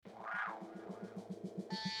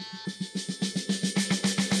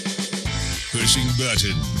pushing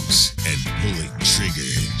buttons and pulling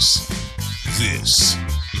triggers. This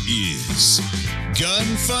is Gun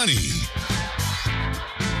Funny.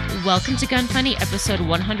 Welcome to Gun Funny, episode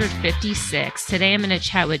 156. Today I'm going to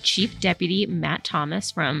chat with Chief Deputy Matt Thomas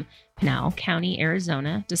from Pinal County,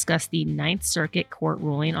 Arizona, discuss the Ninth Circuit Court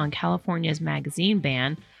ruling on California's magazine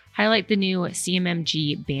ban, highlight the new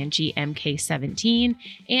CMMG Banshee MK17,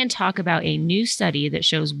 and talk about a new study that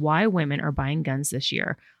shows why women are buying guns this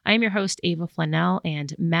year. I am your host, Ava Flanell,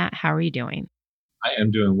 and Matt, how are you doing? I am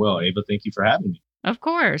doing well, Ava. Thank you for having me. Of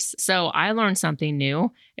course. So I learned something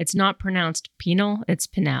new. It's not pronounced penal, it's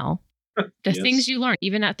Pinal. The Yes. things you learn,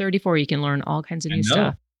 even at 34, you can learn all kinds of I new know.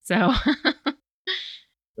 stuff. So,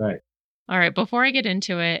 Right. all right, before I get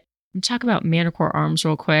into it, I'm talk about Manticore Arms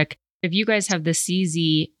real quick. If you guys have the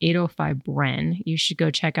CZ805 Bren, you should go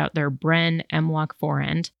check out their Bren M-Lock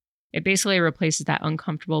forend. It basically replaces that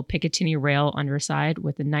uncomfortable Picatinny rail underside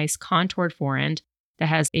with a nice contoured forend that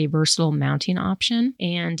has a versatile mounting option.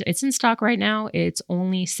 And it's in stock right now. It's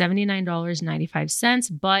only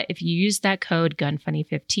 $79.95. But if you use that code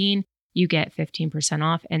GUNFUNNY15, you get 15%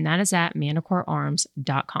 off. And that is at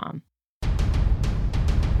manticorearms.com.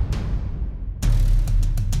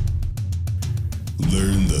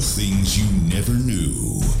 Learn the things you never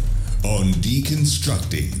knew on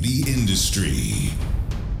Deconstructing the Industry.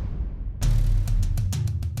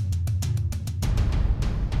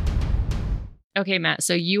 Okay, Matt,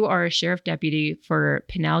 so you are a sheriff deputy for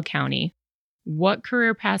Pinal County. What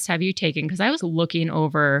career paths have you taken? Because I was looking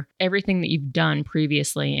over everything that you've done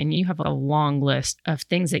previously, and you have a long list of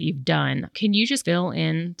things that you've done. Can you just fill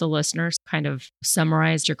in the listeners, kind of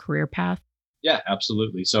summarize your career path? Yeah,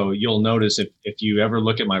 absolutely. So you'll notice if you ever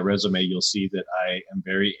look at my resume, you'll see that I am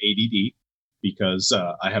very ADD because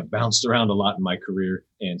I have bounced around a lot in my career.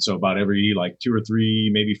 And so about every 2 or 3,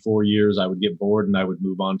 maybe 4 years, I would get bored and I would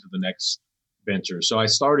move on to the next venture. So I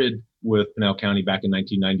started with Pinal County back in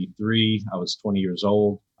 1993. I was 20 years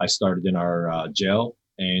old. I started in our jail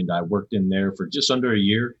and I worked in there for just under a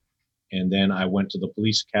year. And then I went to the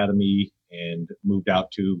police academy and moved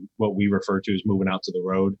out to what we refer to as moving out to the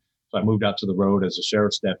road. So I moved out to the road as a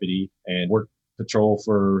sheriff's deputy and worked patrol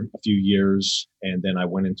for a few years. And then I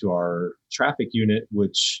went into our traffic unit,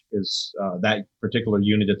 which is that particular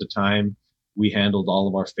unit at the time. We handled all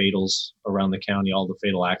of our fatals around the county, all the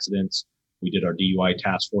fatal accidents. We did our DUI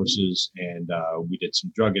task forces and we did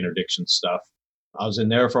some drug interdiction stuff. I was in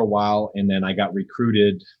there for a while and then I got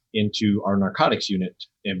recruited into our narcotics unit.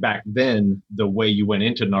 And back then, the way you went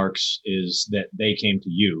into narcs is that they came to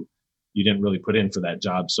you. You didn't really put in for that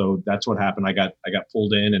job. So that's what happened. I got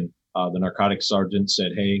pulled in and the narcotics sergeant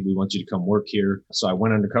said, "Hey, we want you to come work here." So I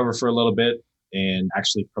went undercover for a little bit and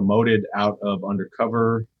actually promoted out of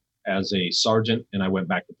undercover as a sergeant. And I went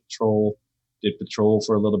back to patrol, did patrol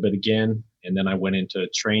for a little bit again. And then I went into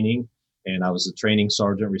training and I was the training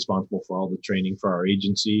sergeant responsible for all the training for our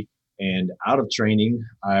agency. And out of training,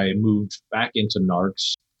 I moved back into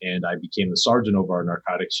narcs and I became the sergeant over our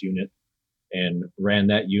narcotics unit and ran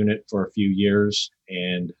that unit for a few years.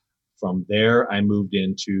 And from there, I moved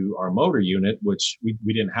into our motor unit, which we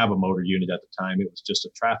didn't have a motor unit at the time. It was just a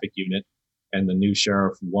traffic unit. And the new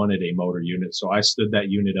sheriff wanted a motor unit. So I stood that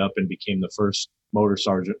unit up and became the first motor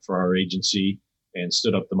sergeant for our agency and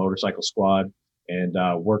stood up the motorcycle squad and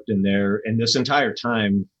worked in there. And this entire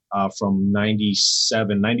time from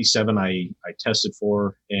 97, I tested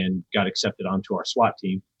for and got accepted onto our SWAT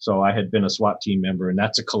team. So I had been a SWAT team member, and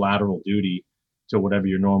that's a collateral duty to whatever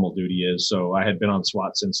your normal duty is. So I had been on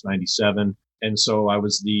SWAT since 97. And so I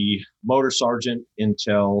was the motor sergeant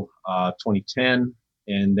until 2010.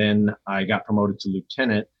 And then I got promoted to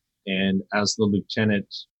lieutenant. And as the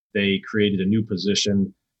lieutenant, they created a new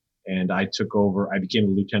position. And I became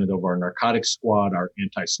a lieutenant over our narcotics squad, our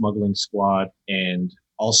anti-smuggling squad, and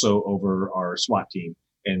also over our SWAT team.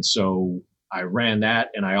 And so I ran that.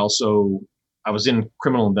 And I was in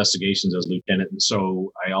criminal investigations as lieutenant. And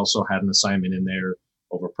so I also had an assignment in there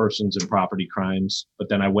over persons and property crimes. But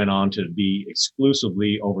then I went on to be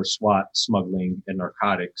exclusively over SWAT, smuggling, and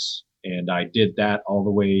narcotics. And I did that all the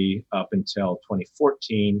way up until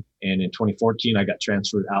 2014. And in 2014, I got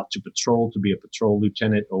transferred out to patrol to be a patrol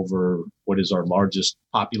lieutenant over what is our largest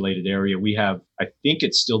populated area. We have, I think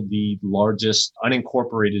it's still the largest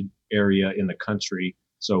unincorporated area in the country.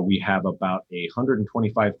 So we have about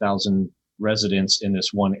 125,000 residents in this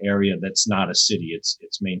one area that's not a city. It's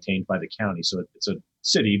maintained by the county. So it's a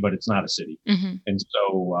city, but it's not a city. Mm-hmm. And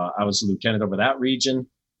so I was a lieutenant over that region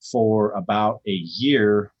for about a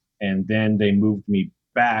year. And then they moved me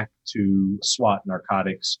back to SWAT,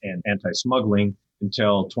 narcotics, and anti-smuggling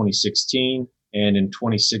until 2016. And in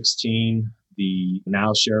 2016, the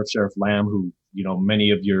now Sheriff Lamb, who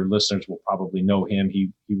many of your listeners will probably know him.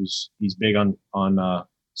 He's big on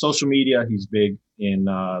social media. He's big in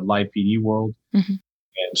live PD world. Mm-hmm.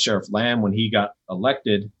 And Sheriff Lamb, when he got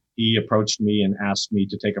elected, he approached me and asked me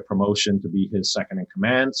to take a promotion to be his second in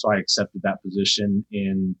command. So I accepted that position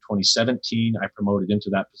in 2017. I promoted into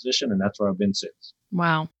that position, and that's where I've been since.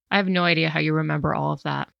 Wow. I have no idea how you remember all of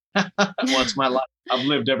that. Well, it's my life. I've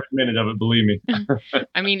lived every minute of it, believe me.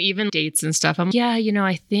 I mean, even dates and stuff.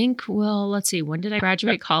 I think, let's see, when did I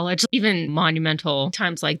graduate college? Even monumental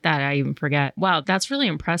times like that, I even forget. Wow, that's really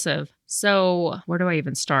impressive. So where do I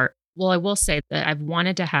even start? Well, I will say that I've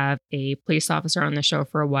wanted to have a police officer on the show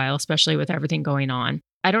for a while, especially with everything going on.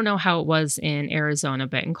 I don't know how it was in Arizona,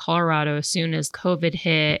 but in Colorado, as soon as COVID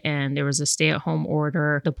hit and there was a stay-at-home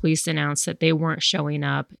order, the police announced that they weren't showing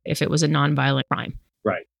up if it was a nonviolent crime.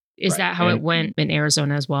 Right. Is that how it went in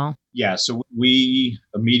Arizona as well? Yeah. So we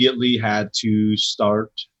immediately had to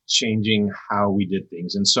start changing how we did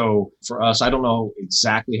things. And so for us, I don't know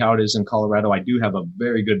exactly how it is in Colorado. I do have a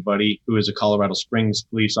very good buddy who is a Colorado Springs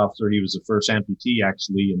police officer. He was the first amputee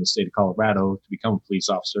actually in the state of Colorado to become a police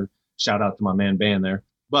officer. Shout out to my man Ban there.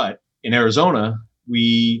 But in Arizona,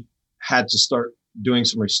 we had to start doing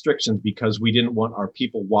some restrictions because we didn't want our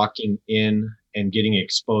people walking in and getting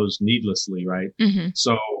exposed needlessly, right? Mm-hmm.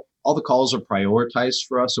 So all the calls are prioritized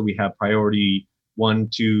for us. So we have priority 1,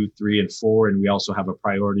 2, 3, and 4, and we also have a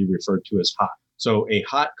priority referred to as hot. So a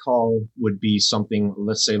hot call would be something,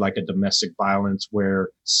 let's say like a domestic violence where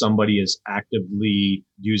somebody is actively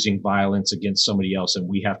using violence against somebody else, and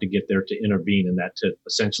we have to get there to intervene in that to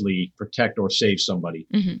essentially protect or save somebody.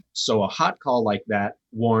 Mm-hmm. So a hot call like that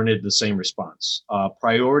warranted the same response.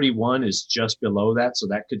 Priority 1 is just below that, so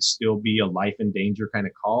that could still be a life and danger kind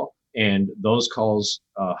of call. And those calls,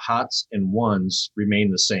 hots and ones, remain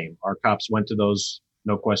the same. Our cops went to those,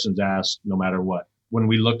 no questions asked, no matter what. When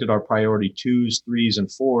we looked at our priority 2s, 3s, and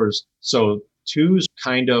 4s, so 2s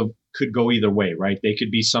kind of could go either way, right? They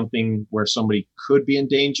could be something where somebody could be in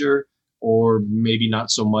danger or maybe not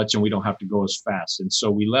so much, and we don't have to go as fast. And so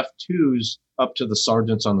we left 2s up to the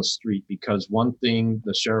sergeants on the street because one thing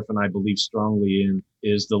the sheriff and I believe strongly in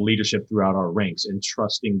is the leadership throughout our ranks and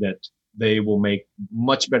trusting that they will make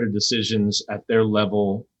much better decisions at their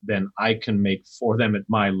level than I can make for them at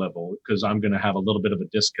my level because I'm going to have a little bit of a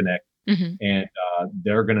disconnect. Mm-hmm. And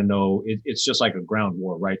they're going to know it's just like a ground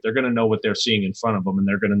war, right? They're going to know what they're seeing in front of them and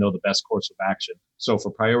they're going to know the best course of action. So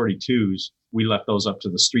for priority 2s, we left those up to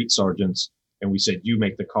the street sergeants and we said, you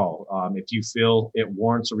make the call. If you feel it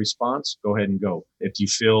warrants a response, go ahead and go. If you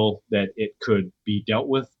feel that it could be dealt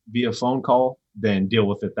with via phone call, then deal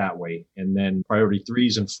with it that way. And then priority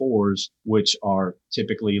 3s and 4s, which are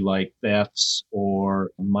typically like thefts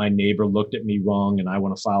or my neighbor looked at me wrong and I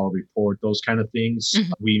want to file a report, those kind of things,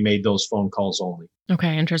 Mm-hmm. we made those phone calls only.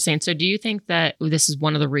 Okay, interesting. So do you think that this is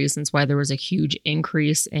one of the reasons why there was a huge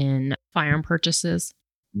increase in firearm purchases?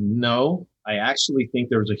 No, I actually think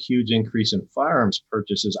there was a huge increase in firearms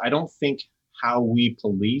purchases. I don't think how we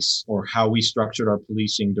police or how we structured our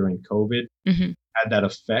policing during COVID Mm-hmm. had that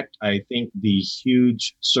effect. I think the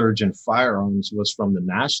huge surge in firearms was from the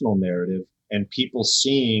national narrative and people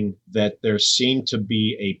seeing that there seemed to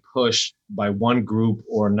be a push by one group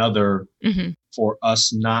or another Mm-hmm. for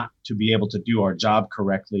us not to be able to do our job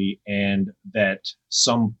correctly, and that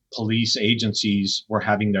some police agencies were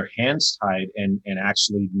having their hands tied and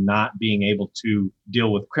actually not being able to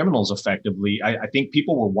deal with criminals effectively. I think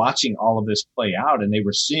people were watching all of this play out and they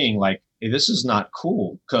were seeing like, hey, this is not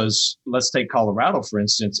cool. Because let's take Colorado, for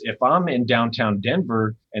instance. If I'm in downtown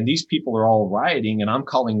Denver and these people are all rioting and I'm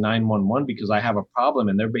calling 911 because I have a problem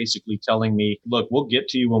and they're basically telling me, look, we'll get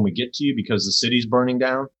to you when we get to you because the city's burning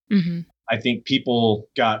down. Mm-hmm. I think people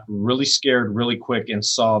got really scared really quick and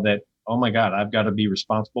saw that, oh my God, I've got to be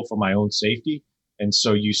responsible for my own safety. And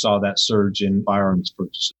so you saw that surge in firearms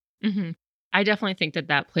purchases. Mm-hmm. I definitely think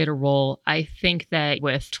that played a role. I think that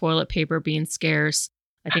with toilet paper being scarce,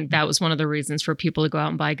 I think that was one of the reasons for people to go out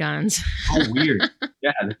and buy guns. How weird.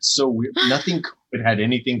 Yeah, that's so weird. Nothing had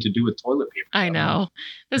anything to do with toilet paper. I know.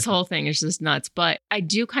 This whole thing is just nuts. But I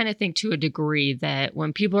do kind of think to a degree that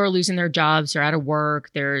when people are losing their jobs, they're out of work,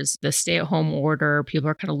 there's the stay-at-home order, people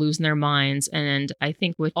are kind of losing their minds. And I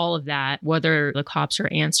think with all of that, whether the cops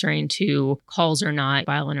are answering to calls or not,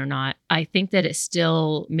 violent or not, I think that it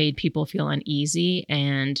still made people feel uneasy.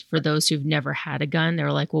 And for those who've never had a gun,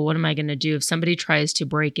 they're like, well, what am I going to do if somebody tries to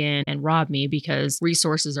break in and rob me because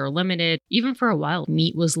resources are limited? Even for a while,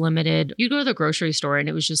 meat was limited. You go to the grocery store and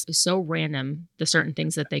it was just so random, the certain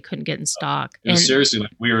things that they couldn't get in stock. It was seriously like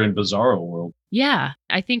we were in Bizarro world. Yeah.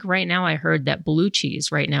 I think right now I heard that blue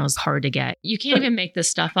cheese right now is hard to get. You can't even make this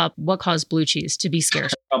stuff up. What caused blue cheese to be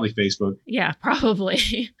scarce? Probably Facebook. Yeah,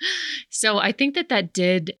 probably. So I think that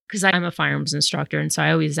did, because I'm a firearms instructor. And so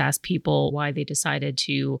I always ask people why they decided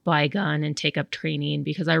to buy a gun and take up training,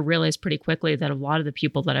 because I realized pretty quickly that a lot of the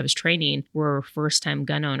people that I was training were first-time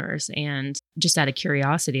gun owners. And just out of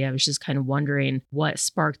curiosity, I was just kind of wondering what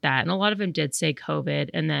sparked that. And a lot of them did say COVID.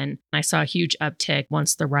 And then I saw a huge uptick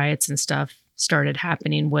once the riots and stuff started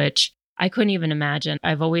happening, which I couldn't even imagine.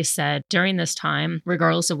 I've always said during this time,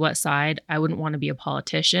 regardless of what side, I wouldn't want to be a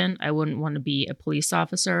politician. I wouldn't want to be a police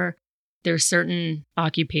officer. There's certain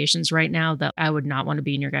occupations right now that I would not want to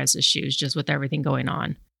be in your guys' shoes, just with everything going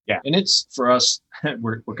on. Yeah. And it's for us,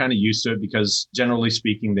 we're kind of used to it because generally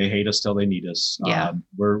speaking, they hate us till they need us. Yeah.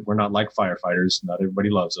 We're not like firefighters. Not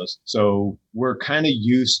everybody loves us. So we're kind of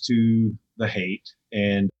used to the hate,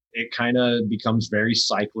 and it kind of becomes very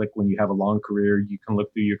cyclic when you have a long career. You can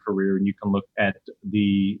look through your career and you can look at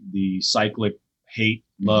the cyclic hate,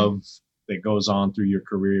 love that goes on through your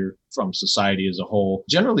career from society as a whole.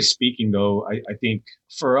 Generally speaking, though, I think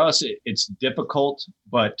for us, it's difficult,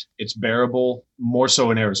 but it's bearable, more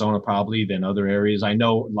so in Arizona probably than other areas. I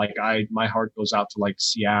know, like my heart goes out to like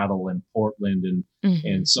Seattle and Portland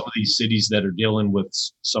and some of these cities that are dealing with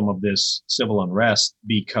some of this civil unrest,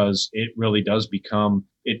 because it really does become,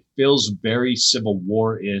 it feels very Civil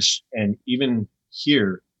War-ish. And even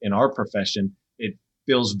here in our profession, it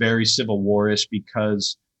feels very Civil War-ish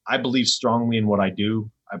because I believe strongly in what I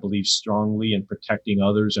do. I believe strongly in protecting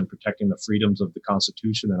others and protecting the freedoms of the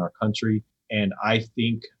Constitution and our country. And I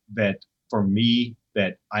think that for me,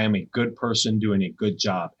 that I am a good person doing a good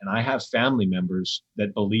job. And I have family members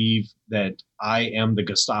that believe that I am the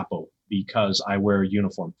Gestapo because I wear a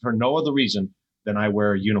uniform for no other reason than I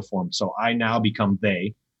wear a uniform. So I now become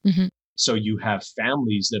they. So you have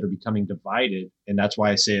families that are becoming divided. And that's why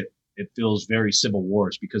I say it feels very Civil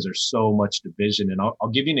Wars, because there's so much division. And I'll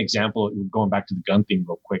give you an example, going back to the gun thing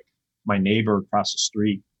real quick. My neighbor across the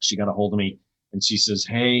street, she got a hold of me and she says,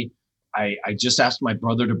 hey, I just asked my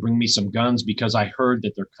brother to bring me some guns because I heard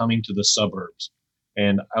that they're coming to the suburbs.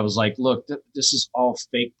 And I was like, look, this is all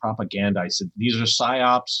fake propaganda. I said, these are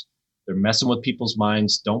psyops. They're messing with people's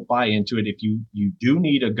minds. Don't buy into it. If you do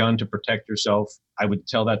need a gun to protect yourself, I would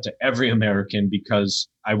tell that to every American, because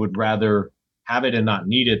I would rather have it and not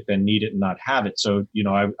need it than need it and not have it. So,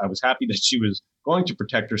 I was happy that she was going to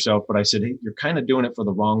protect herself, but I said, hey, you're kind of doing it for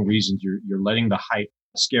the wrong reasons. You're letting the hype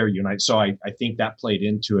scare you. And so I think that played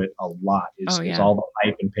into it a lot, is all the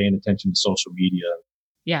hype and paying attention to social media.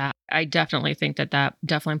 Yeah, I definitely think that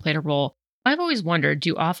definitely played a role. I've always wondered,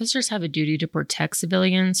 do officers have a duty to protect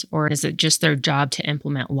civilians, or is it just their job to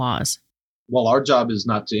implement laws? Well, our job is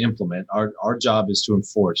not to implement. Our job is to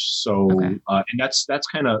enforce. So, and that's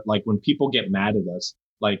kind of like when people get mad at us,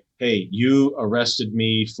 like, hey, you arrested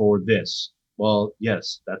me for this. Well,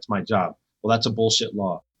 yes, that's my job. Well, that's a bullshit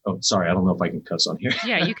law. Oh, sorry. I don't know if I can cuss on here.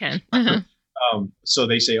 Yeah, you can. So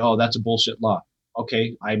they say, oh, that's a bullshit law.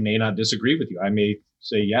 Okay. I may not disagree with you. I may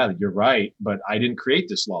say, yeah, you're right, but I didn't create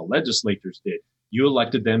this law. Legislators did. You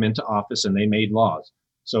elected them into office and they made laws.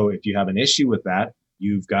 So if you have an issue with that,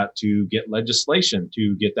 you've got to get legislation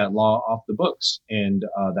to get that law off the books. And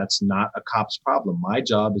that's not a cop's problem. My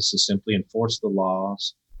job is to simply enforce the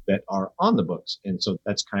laws that are on the books. And so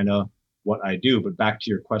that's kind of what I do. But back to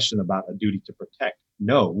your question about a duty to protect.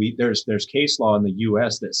 No, there's case law in the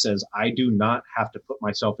U.S. that says I do not have to put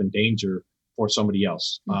myself in danger for somebody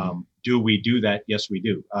else. Do we do that? Yes, we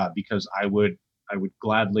do. Because I would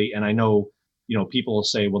gladly, and I know, people will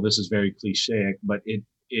say, well, this is very cliche, but it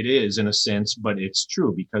is in a sense, but it's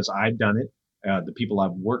true because I've done it. The people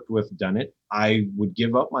I've worked with done it. I would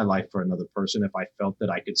give up my life for another person if I felt that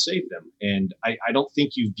I could save them. And I don't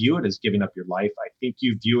think you view it as giving up your life. I think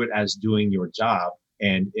you view it as doing your job.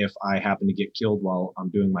 And if I happen to get killed while I'm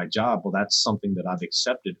doing my job, well, that's something that I've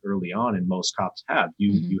accepted early on, and most cops have.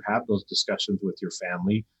 You have those discussions with your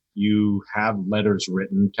family. You have letters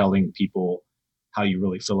written telling people how you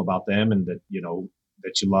really feel about them, and that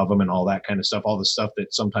that you love them and all that kind of stuff, all the stuff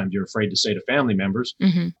that sometimes you're afraid to say to family members.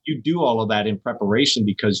 You do all of that in preparation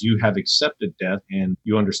because you have accepted death and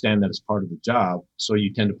you understand that it's part of the job. So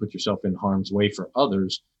you tend to put yourself in harm's way for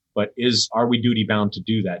others. But are we duty bound to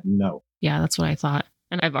do that? No. Yeah, that's what I thought.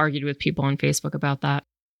 And I've argued with people on Facebook about that.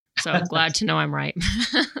 So I'm glad to know I'm right.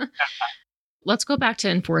 Let's go back to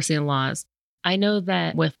enforcing laws. I know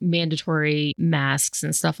that with mandatory masks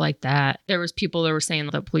and stuff like that, there was people that were saying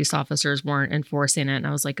that police officers weren't enforcing it. And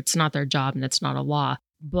I was like, it's not their job and it's not a law.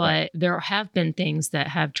 But there have been things that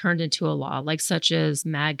have turned into a law, like such as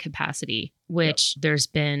mag capacity, which there's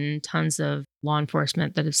been tons of law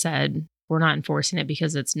enforcement that have said, we're not enforcing it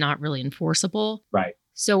because it's not really enforceable. Right.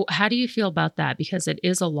 So how do you feel about that? Because it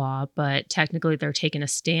is a law, but technically they're taking a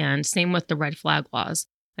stand. Same with the red flag laws.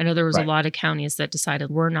 I know there was a lot of counties that decided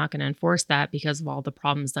we're not going to enforce that because of all the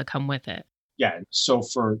problems that come with it. Yeah. So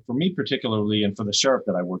for me particularly, and for the sheriff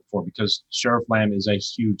that I work for, because Sheriff Lamb is a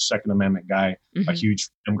huge Second Amendment guy, a huge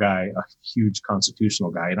freedom guy, a huge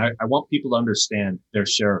constitutional guy. And I want people to understand their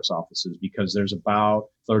sheriff's offices, because there's about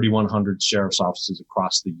 3,100 sheriff's offices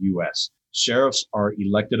across the U.S. Sheriffs are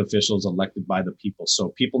elected officials elected by the people.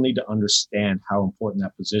 So people need to understand how important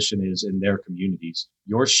that position is in their communities.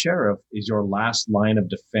 Your sheriff is your last line of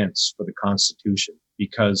defense for the Constitution,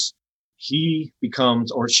 because he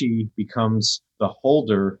becomes, or she becomes, the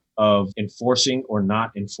holder of enforcing or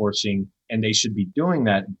not enforcing. And they should be doing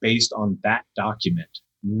that based on that document.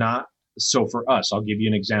 Not so for us, I'll give you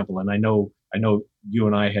an example. And I know you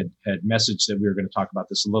and I had messaged that we were going to talk about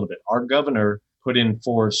this a little bit. Our governor put in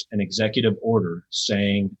force an executive order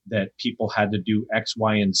saying that people had to do X,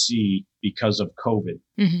 Y, and Z because of COVID.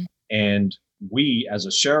 And we, as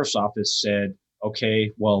a sheriff's office, said, okay,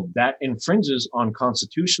 well, that infringes on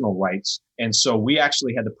constitutional rights. And so we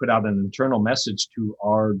actually had to put out an internal message to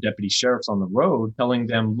our deputy sheriffs on the road telling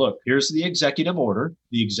them, look, here's the executive order.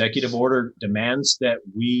 The executive order demands that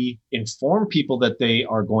we inform people that they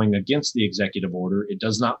are going against the executive order. It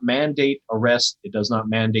does not mandate arrest. It does not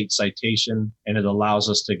mandate citation, and it allows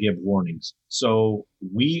us to give warnings. So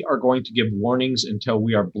we are going to give warnings until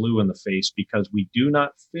we are blue in the face, because we do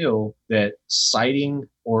not feel that citing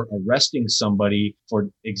or arresting somebody, for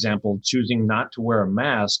example, choosing not to wear a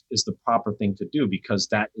mask, is the proper thing to do, because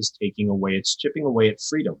that is it's chipping away at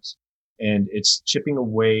freedoms, and it's chipping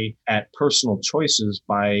away at personal choices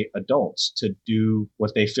by adults to do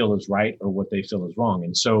what they feel is right or what they feel is wrong.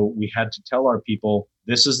 And so we had to tell our people,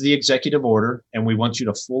 this is the executive order, and we want you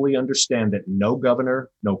to fully understand that no governor,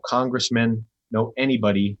 no congressman, no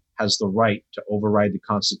anybody has the right to override the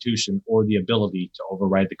Constitution or the ability to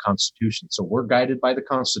override the Constitution. So we're guided by the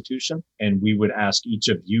Constitution, and we would ask each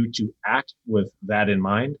of you to act with that in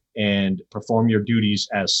mind and perform your duties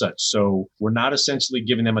as such. So we're not essentially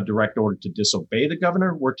giving them a direct order to disobey the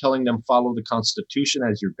governor. We're telling them follow the Constitution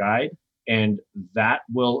as your guide, and that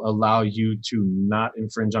will allow you to not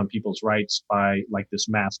infringe on people's rights by, like, this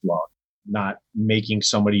mask law. Not making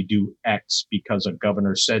somebody do X because a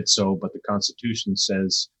governor said so, but the Constitution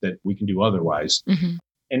says that we can do otherwise.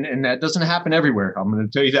 And that doesn't happen everywhere. I'm going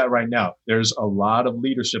to tell you that right now. There's a lot of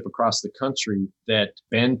leadership across the country that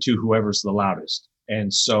bend to whoever's the loudest.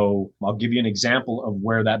 And so I'll give you an example of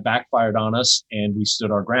where that backfired on us, and we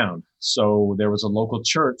stood our ground. So there was a local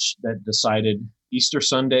church that decided Easter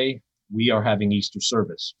Sunday, we are having Easter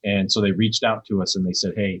service. And so they reached out to us and they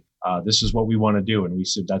said, hey, this is what we want to do. And we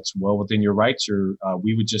said, that's well within your rights, or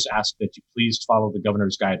we would just ask that you please follow the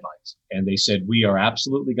governor's guidelines. And they said, we are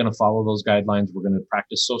absolutely going to follow those guidelines. We're going to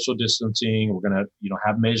practice social distancing. We're going to,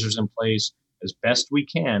 have measures in place as best we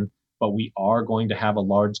can, but we are going to have a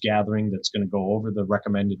large gathering that's going to go over the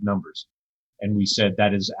recommended numbers. And we said,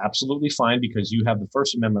 that is absolutely fine, because you have the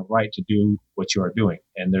First Amendment right to do what you are doing.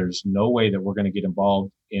 And there's no way that we're going to get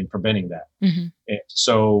involved in preventing that. And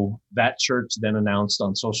so that church then announced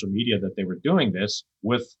on social media that they were doing this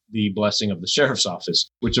with the blessing of the sheriff's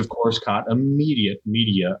office, which of course caught immediate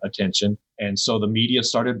media attention. And so the media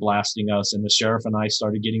started blasting us, and the sheriff and I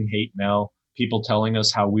started getting hate mail, people telling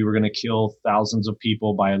us how we were going to kill thousands of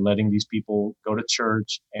people by letting these people go to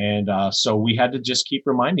church. And so we had to just keep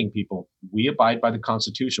reminding people, we abide by the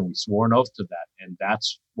Constitution. We swore an oath to that, and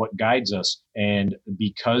that's what guides us. And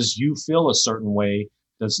because you feel a certain way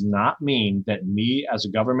does not mean that me as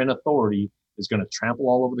a government authority is going to trample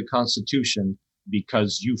all over the Constitution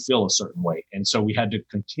because you feel a certain way. And so we had to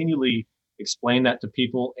continually explain that to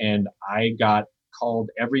people. And I got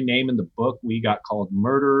called every name in the book. We got called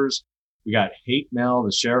murderers. We got hate mail.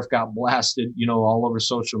 The sheriff got blasted, all over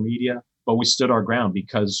social media. But we stood our ground,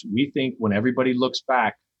 because we think when everybody looks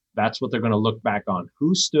back, that's what they're going to look back on.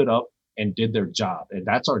 Who stood up and did their job? And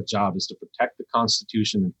that's our job, is to protect the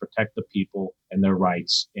Constitution and protect the people and their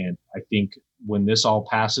rights. And I think when this all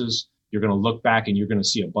passes, you're going to look back and you're going to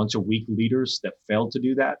see a bunch of weak leaders that failed to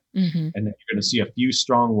do that. And then you're going to see a few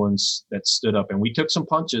strong ones that stood up. And we took some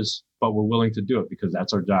punches, but we're willing to do it because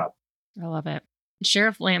that's our job. I love it.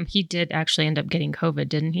 Sheriff Lamb, he did actually end up getting COVID,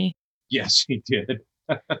 didn't he? Yes, he did.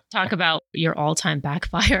 Talk about your all-time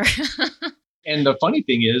backfire. And the funny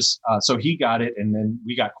thing is, so he got it, and then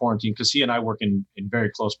we got quarantined, because he and I work in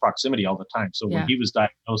very close proximity all the time. So when he was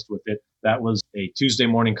diagnosed with it, that was a Tuesday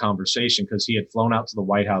morning conversation, because he had flown out to the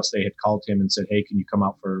White House. They had called him and said, hey, can you come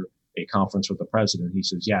out for a conference with the president? He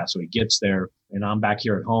says, yeah. So he gets there, and I'm back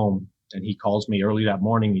here at home. And he calls me early that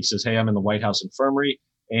morning. He says, "Hey, I'm in the White House infirmary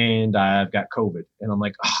and I've got COVID." And I'm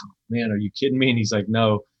like, "Oh man, are you kidding me?" And he's like,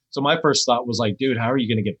 "No." So my first thought was like, "Dude, how are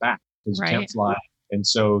you going to get back? Because you can't fly." And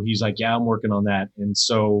so he's like, "Yeah, I'm working on that." And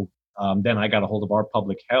so then I got a hold of our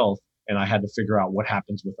public health, and I had to figure out what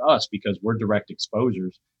happens with us because we're direct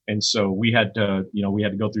exposures. And so we had to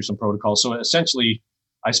go through some protocols. So essentially,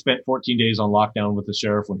 I spent 14 days on lockdown with the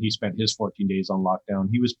sheriff when he spent his 14 days on lockdown.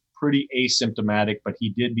 He was pretty asymptomatic, but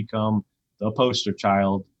he did become the poster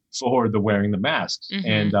child for the wearing the masks. Mm-hmm.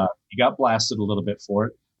 And he got blasted a little bit for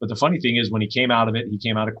it. But the funny thing is, when he came out of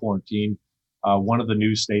quarantine. One of the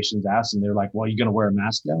news stations asked him, they're like, "Well, are you going to wear a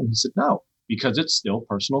mask now?" And he said, "No, because it's still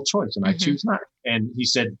personal choice and I choose not." And he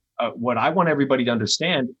said, what I want everybody to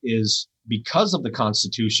understand is because of the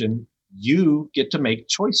Constitution, you get to make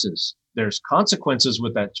choices. There's consequences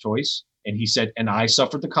with that choice. And he said, and I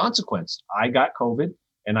suffered the consequence. I got COVID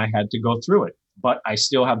and I had to go through it, but I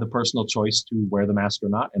still have the personal choice to wear the mask or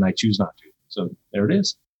not. And I choose not to. So there it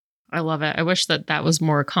is. I love it. I wish that was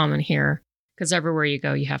more common here. Because everywhere you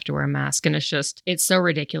go, you have to wear a mask. And it's so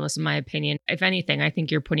ridiculous, in my opinion. If anything, I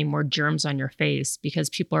think you're putting more germs on your face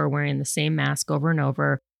because people are wearing the same mask over and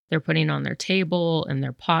over. They're putting it on their table, in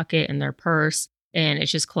their pocket, in their purse, and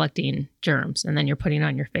it's just collecting germs. And then you're putting it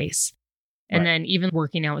on your face. And then even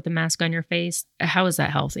working out with a mask on your face, how is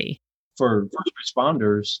that healthy? For first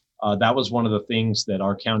responders, that was one of the things that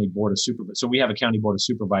our county board of supervisors. So we have a county board of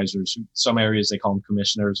supervisors. Some areas they call them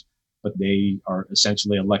commissioners, but they are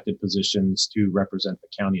essentially elected positions to represent the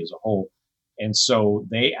county as a whole. And so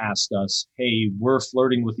they asked us, "Hey, we're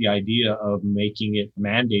flirting with the idea of making it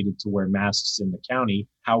mandated to wear masks in the county.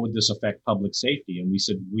 How would this affect public safety?" And we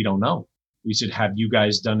said, "We don't know." We said, "Have you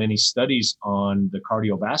guys done any studies on the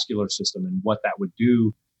cardiovascular system and what that would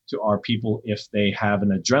do to our people if they have an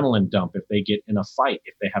adrenaline dump, if they get in a fight,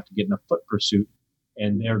 if they have to get in a foot pursuit,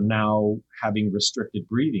 and they're now having restricted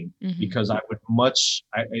breathing?" Mm-hmm. Because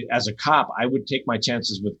as a cop, I would take my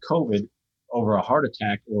chances with COVID over a heart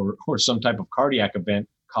attack or some type of cardiac event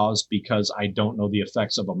caused because I don't know the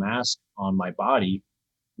effects of a mask on my body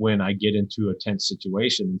when I get into a tense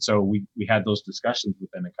situation. And so we had those discussions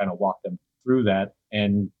with them and kind of walked them through that.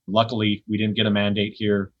 And luckily, we didn't get a mandate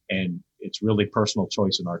here, and it's really personal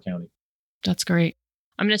choice in our county. That's great.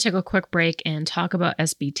 I'm going to take a quick break and talk about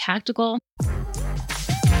SB Tactical.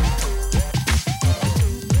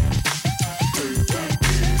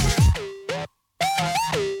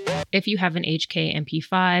 If you have an HK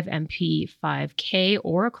MP5, MP5K,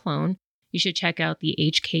 or a clone, you should check out the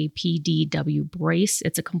HKPDW brace.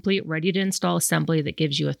 It's a complete ready-to-install assembly that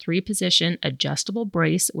gives you a 3-position adjustable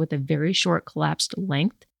brace with a very short collapsed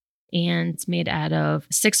length. And it's made out of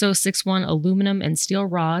 6061 aluminum and steel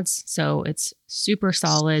rods, so it's super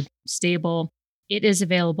solid, stable. It is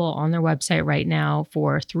available on their website right now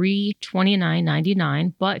for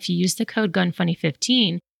 $329.99, but if you use the code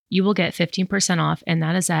GUNFUNNY15, you will get 15% off, and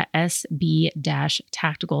that is at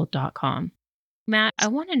sb-tactical.com. Matt, I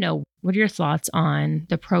want to know, what are your thoughts on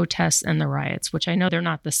the protests and the riots, which I know they're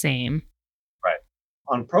not the same. Right.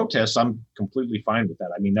 On protests, I'm completely fine with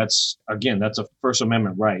that. I mean, that's a First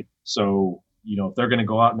Amendment right. So, if they're going to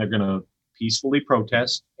go out and they're going to peacefully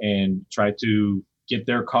protest and try to get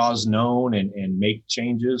their cause known and make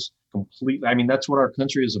changes completely. I mean, that's what our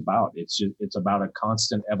country is about. It's about a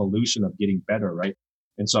constant evolution of getting better, right?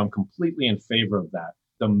 And so I'm completely in favor of that.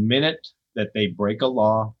 The minute that they break a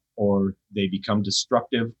law or they become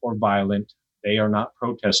destructive or violent, they are not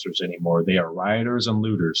protesters anymore. They are rioters and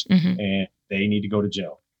looters, mm-hmm. and they need to go to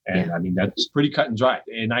jail. And yeah. I mean, that's pretty cut and dry.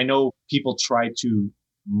 And I know people try to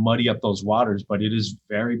muddy up those waters, but it is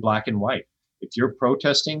very black and white. If you're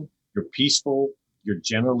protesting, you're peaceful, you're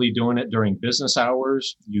generally doing it during business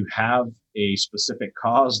hours, you have a specific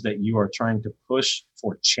cause that you are trying to push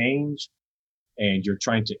for change, and you're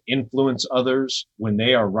trying to influence others. When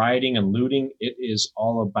they are rioting and looting, it is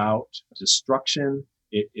all about destruction.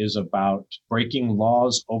 It is about breaking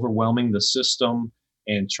laws, overwhelming the system,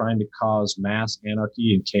 and trying to cause mass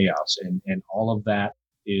anarchy and chaos. And all of that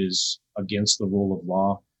is against the rule of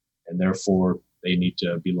law, and therefore they need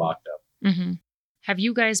to be locked up. Mm-hmm. Have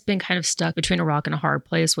you guys been kind of stuck between a rock and a hard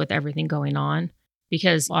place with everything going on?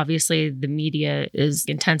 Because obviously the media is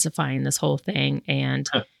intensifying this whole thing, and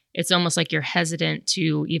it's almost like you're hesitant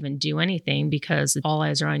to even do anything because all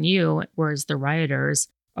eyes are on you, whereas the rioters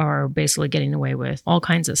are basically getting away with all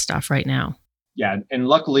kinds of stuff right now. Yeah, and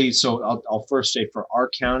luckily, so I'll first say for our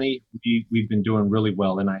county, we've been doing really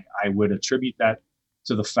well, and I would attribute that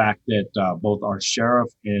to the fact that both our sheriff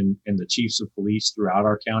and the chiefs of police throughout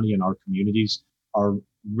our county and our communities are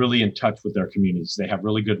really in touch with their communities. They have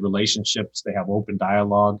really good relationships. They have open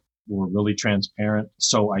dialogue. We're really transparent.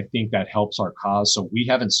 So I think that helps our cause. So we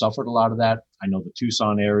haven't suffered a lot of that. I know the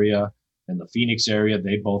Tucson area and the Phoenix area,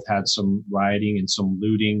 they both had some rioting and some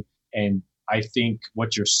looting. And I think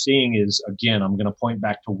what you're seeing is, again, I'm going to point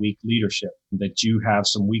back to weak leadership, that you have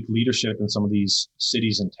some weak leadership in some of these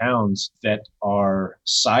cities and towns that are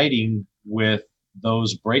siding with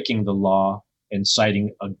those breaking the law and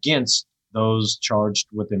siding against those charged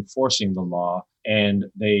with enforcing the law. And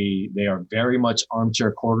they are very much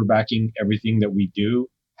armchair quarterbacking everything that we do,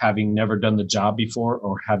 having never done the job before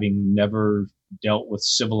or having never dealt with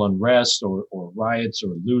civil unrest or riots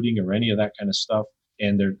or looting or any of that kind of stuff.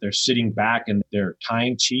 And they're sitting back and they're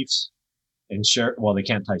tying chiefs and sheriff. Well, they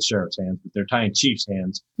can't tie sheriff's hands, but they're tying chiefs'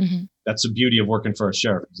 hands. Mm-hmm. That's the beauty of working for a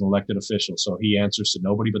sheriff. He's an elected official, so he answers to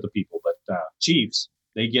nobody but the people. But chiefs,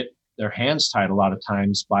 they get their hands tied a lot of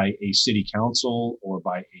times by a city council or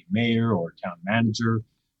by a mayor or a town manager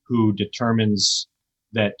who determines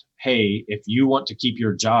that, hey, if you want to keep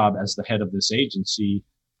your job as the head of this agency,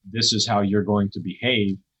 this is how you're going to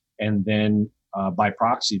behave. And then by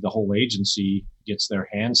proxy, the whole agency gets their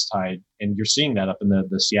hands tied. And you're seeing that up in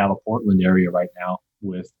the Seattle, Portland area right now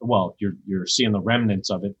with, well, you're seeing the remnants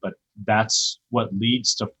of it, but that's what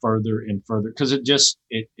leads to further and further, because it just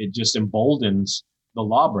emboldens the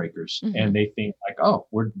lawbreakers. Mm-hmm. And they think like, oh,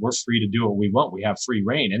 we're free to do what we want. We have free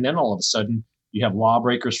reign. And then all of a sudden you have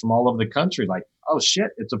lawbreakers from all over the country like, oh shit,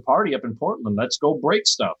 it's a party up in Portland. Let's go break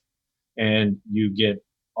stuff. And you get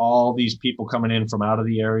all these people coming in from out of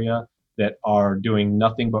the area that are doing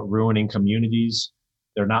nothing but ruining communities.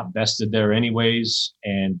 They're not vested there anyways,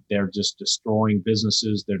 and they're just destroying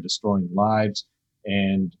businesses. They're destroying lives,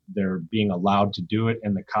 and they're being allowed to do it.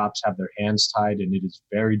 And the cops have their hands tied, and it is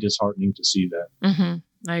very disheartening to see that.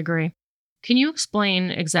 Mm-hmm. I agree. Can you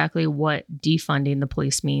explain exactly what defunding the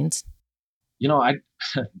police means?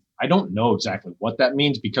 I don't know exactly what that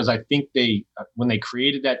means, because I think when they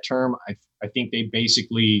created that term, I think they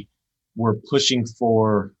basically were pushing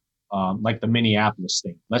for like the Minneapolis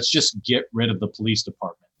thing. Let's just get rid of the police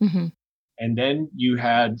department. Mm-hmm. And then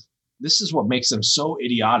this is what makes them so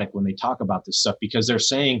idiotic when they talk about this stuff, because they're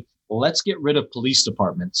saying, well, let's get rid of police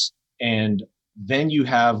departments. And then you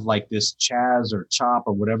have like this Chaz or CHOP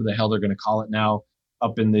or whatever the hell they're going to call it now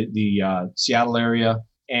up in the Seattle area.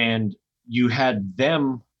 And you had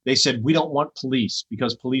them, they said, we don't want police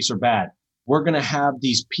because police are bad. We're going to have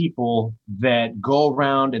these people that go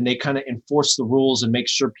around and they kind of enforce the rules and make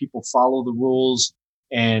sure people follow the rules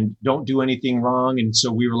and don't do anything wrong. And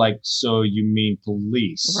so we were like, so you mean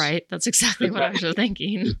police? Right. That's exactly what I was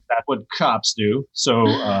thinking. That's what cops do. So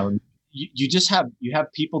you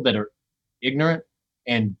have people that are ignorant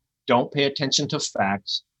and don't pay attention to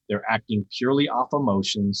facts. They're acting purely off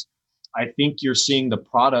emotions. I think you're seeing the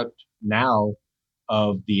product now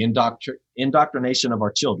of the indoctrination of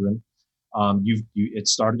our children. It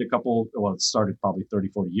started it started probably 30,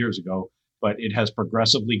 40 years ago, but it has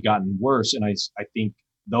progressively gotten worse. And I think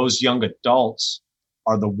those young adults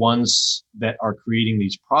are the ones that are creating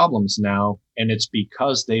these problems now. And it's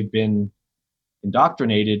because they've been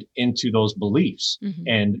indoctrinated into those beliefs. Mm-hmm.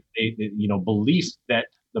 And belief that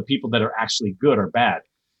the people that are actually good are bad.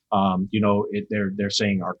 They're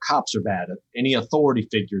saying our cops are bad. Any authority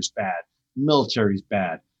figure is bad. Military is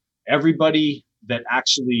bad. Everybody that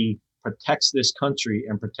actually protects this country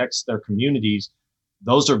and protects their communities,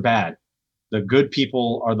 those are bad. The good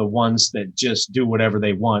people are the ones that just do whatever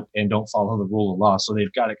they want and don't follow the rule of law. So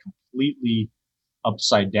they've got it completely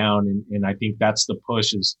upside down. And I think that's the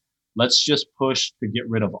push is let's just push to get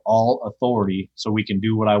rid of all authority so we can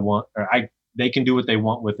do what I want, or they can do what they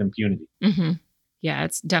want with impunity. Mm-hmm. Yeah,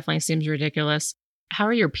 it definitely seems ridiculous. How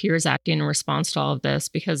are your peers acting in response to all of this?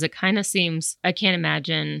 Because it kind of seems, I can't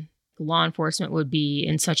imagine law enforcement would be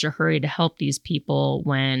in such a hurry to help these people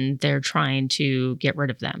when they're trying to get rid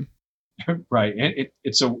of them. Right. And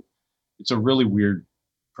it's a really weird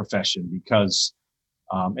profession because,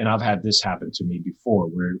 and I've had this happen to me before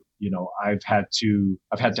where, I've had to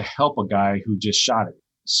help a guy who just shot him.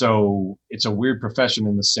 So it's a weird profession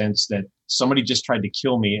in the sense that somebody just tried to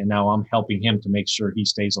kill me and now I'm helping him to make sure he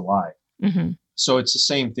stays alive. Mm-hmm. So it's the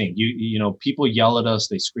same thing. People yell at us,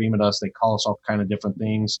 they scream at us, they call us all kind of different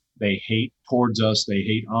things. They hate towards us, they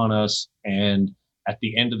hate on us. And at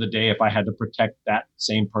the end of the day, if I had to protect that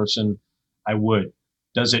same person, I would.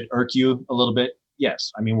 Does it irk you a little bit?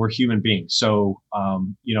 Yes. I mean, we're human beings. So,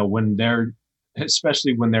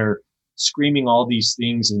 especially when they're screaming all these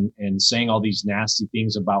things and saying all these nasty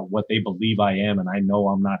things about what they believe I am, and I know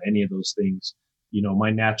I'm not any of those things, my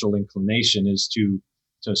natural inclination is to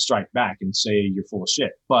strike back and say you're full of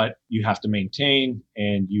shit. But you have to maintain,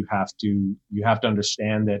 and you have to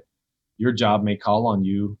understand that, your job may call on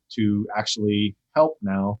you to actually help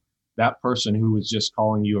now that person who was just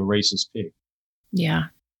calling you a racist pig. Yeah.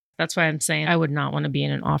 That's why I'm saying I would not want to be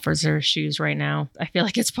in an officer's shoes right now. I feel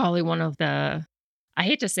like it's probably one of the, I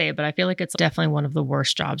hate to say it, but I feel like it's definitely one of the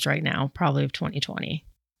worst jobs right now, probably of 2020.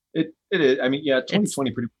 It is. I mean, yeah,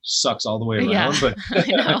 2020 pretty much sucks all the way around, Yeah, but I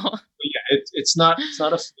know. but yeah, it's not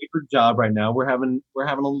a favored job right now. We're having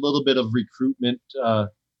a little bit of recruitment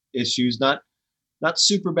issues, not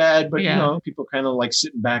super bad, but Yeah. people kind of like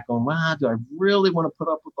sitting back going, wow, do I really want to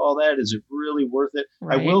put up with all that? Is it really worth it?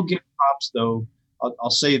 I Right. will give props though.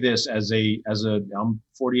 I'll say this as I'm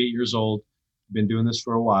 48 years old, been doing this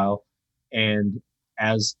for a while, and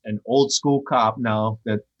as an old school cop now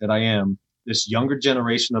that I am, this younger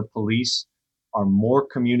generation of police are more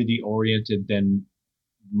community oriented than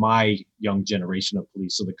my young generation of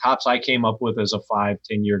police. So the cops I came up with as a 5-10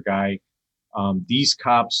 year guy, these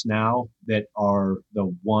cops now that are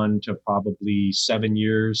the 1 to probably 7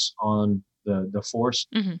 years on the force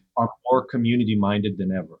Mm-hmm. are more community minded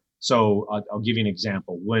than ever. So I'll give you an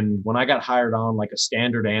example. When I got hired on, like a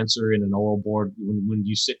standard answer in an oral board, when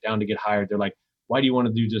you sit down to get hired, they're like, why do you want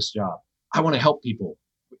to do this job? I want to help people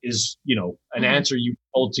is, an answer you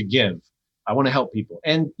told to give. I want to help people.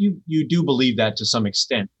 And you do believe that to some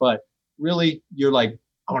extent, but really you're like,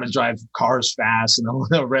 I want to drive cars fast and I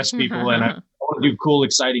want to arrest people and I want to do cool,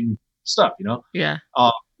 exciting stuff, Yeah.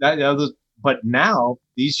 But now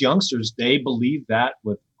these youngsters, they believe that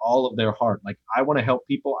with all of their heart. Like, I want to help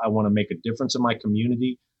people. I want to make a difference in my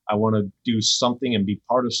community. I want to do something and be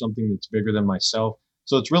part of something that's bigger than myself.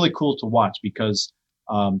 So it's really cool to watch because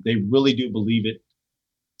they really do believe it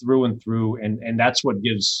through and through. And that's what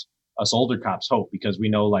gives us older cops hope, because we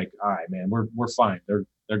know, like, all right, man, we're fine. They're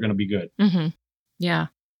going to be good. Mm-hmm. Yeah.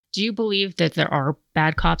 Do you believe that there are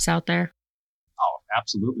bad cops out there? Oh,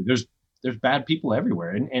 absolutely. There's bad people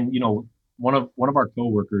everywhere. And one of our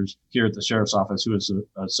coworkers here at the sheriff's office, who is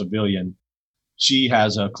a civilian, she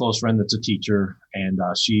has a close friend that's a teacher, and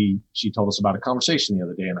she told us about a conversation the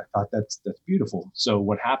other day, and I thought that's beautiful. So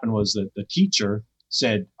what happened was that the teacher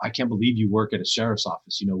said, I can't believe you work at a sheriff's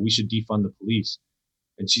office. We should defund the police.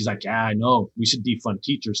 And she's like, yeah, I know. We should defund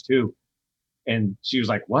teachers too. And she was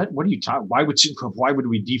like, what are you talking? Why would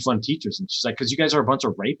we defund teachers? And she's like, because you guys are a bunch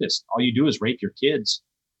of rapists. All you do is rape your kids.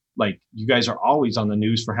 Like, you guys are always on the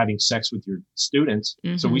news for having sex with your students.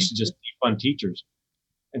 Mm-hmm. So we should just defund teachers.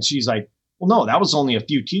 And she's like, well, no, that was only a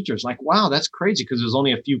few teachers. Like, wow, that's crazy, because there's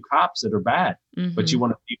only a few cops that are bad, but you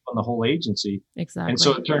want to defund the whole agency. Exactly. And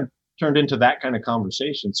so it turned into that kind of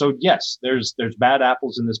conversation. So yes, there's bad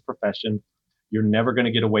apples in this profession. You're never going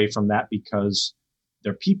to get away from that because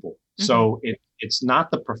they're people. Mm-hmm. So it's not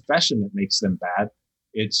the profession that makes them bad.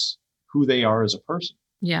 It's who they are as a person.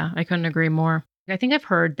 Yeah, I couldn't agree more. I think I've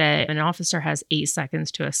heard that an officer has 8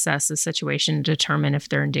 seconds to assess the situation and determine if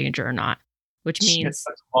they're in danger or not, which means...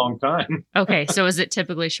 That's a long time. Okay, so is it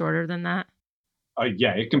typically shorter than that?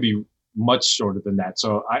 Yeah, it can be much shorter than that.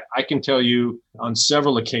 So I can tell you on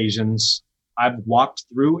several occasions, I've walked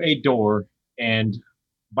through a door, and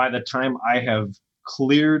by the time I have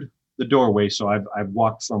cleared the doorway, so I've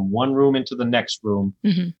walked from one room into the next room,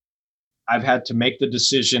 mm-hmm. I've had to make the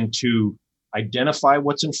decision to identify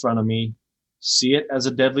what's in front of me, see it as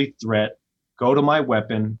a deadly threat, go to my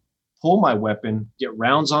weapon, pull my weapon, get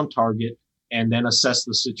rounds on target, and then assess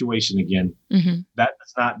the situation again. Mm-hmm.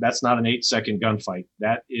 That's not an 8-second gunfight.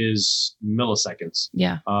 That is milliseconds.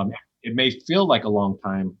 Yeah. It may feel like a long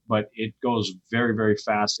time, but it goes very, very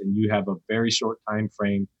fast, and you have a very short time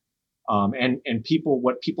frame. And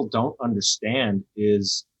what people don't understand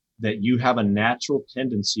is that you have a natural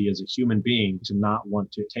tendency as a human being to not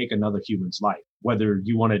want to take another human's life, whether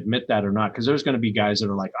you want to admit that or not. Because there's going to be guys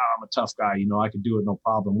that are like, I'm a tough guy, I could do it, no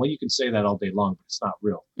problem. Well, you can say that all day long, but it's not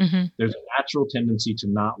real. Mm-hmm. There's a natural tendency to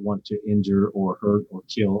not want to injure or hurt or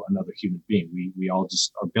kill another human being. We all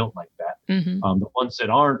just are built like that. Mm-hmm. The ones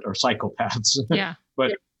that aren't are psychopaths. Yeah.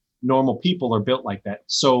 But normal people are built like that.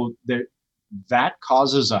 So that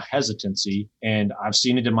causes a hesitancy, and I've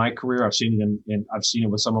seen it in my career. I've seen it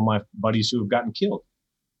with some of my buddies who have gotten killed,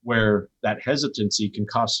 where that hesitancy can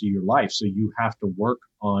cost you your life. So you have to work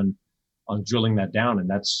on drilling that down, and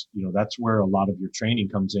that's where a lot of your training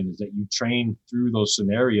comes in, is that you train through those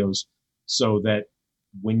scenarios so that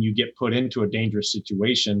when you get put into a dangerous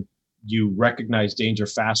situation, you recognize danger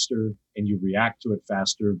faster and you react to it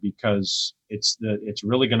faster, because it's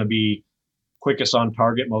really going to be quickest on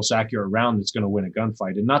target, most accurate round that's going to win a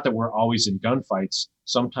gunfight. And not that we're always in gunfights.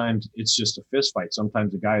 Sometimes it's just a fist fight.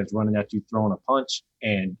 Sometimes a guy is running at you, throwing a punch.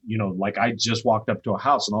 And, like I just walked up to a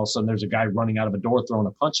house and all of a sudden there's a guy running out of a door, throwing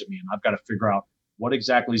a punch at me. And I've got to figure out what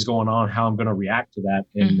exactly is going on, how I'm going to react to that,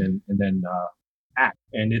 and then act.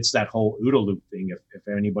 And it's that whole OODA loop thing. If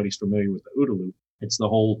anybody's familiar with the OODA loop, it's the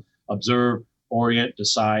whole observe, orient,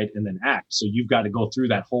 decide, and then act. So you've got to go through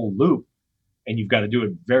that whole loop, and you've got to do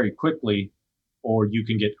it very quickly, or you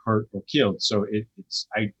can get hurt or killed. So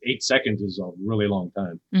 8 seconds is a really long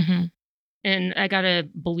time. Mm-hmm. And I got to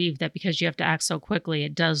believe that because you have to act so quickly,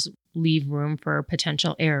 it does leave room for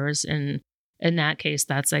potential errors. And in that case,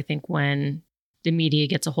 that's, I think, when the media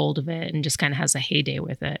gets a hold of it and just kind of has a heyday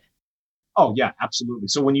with it. Oh, yeah, absolutely.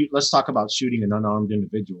 So let's talk about shooting an unarmed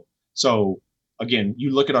individual. So again, you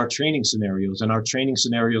look at our training scenarios, and our training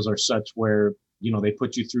scenarios are such where, they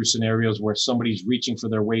put you through scenarios where somebody's reaching for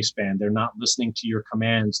their waistband. They're not listening to your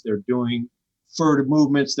commands. They're doing furtive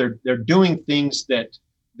movements. They're doing things that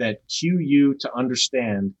cue you to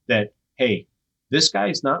understand that, hey, this guy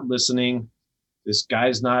is not listening. This guy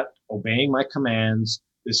is not obeying my commands.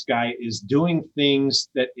 This guy is doing things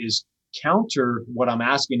that is counter what I'm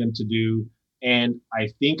asking him to do. And I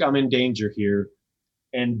think I'm in danger here.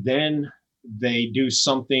 And then they do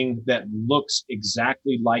something that looks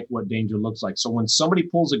exactly like what danger looks like. So when somebody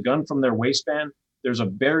pulls a gun from their waistband, there's a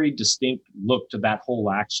very distinct look to that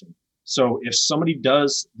whole action. So if somebody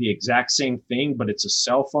does the exact same thing, but it's a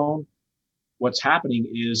cell phone, what's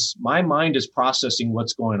happening is my mind is processing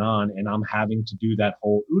what's going on, and I'm having to do that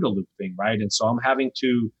whole OODA loop thing, right? And so I'm having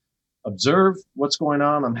to observe what's going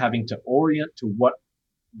on. I'm having to orient to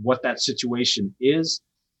what that situation is.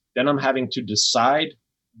 Then I'm having to decide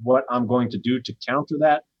what I'm going to do to counter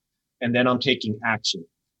that. And then I'm taking action.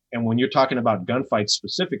 And when you're talking about gunfights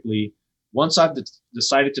specifically, once I've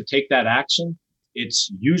decided to take that action, it's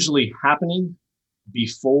usually happening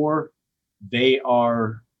before they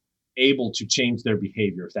are able to change their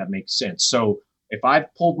behavior, if that makes sense. So if I've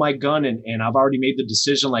pulled my gun and I've already made the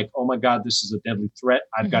decision, like, oh my God, this is a deadly threat,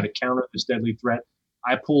 I've got to counter this deadly threat,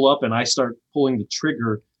 I pull up and I start pulling the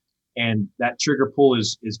trigger, and that trigger pull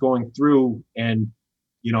is going through, and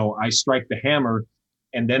I strike the hammer,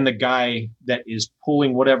 and then the guy that is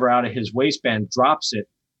pulling whatever out of his waistband drops it,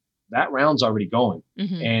 that round's already going.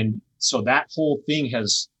 Mm-hmm. And so that whole thing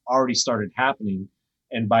has already started happening.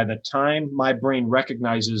 And by the time my brain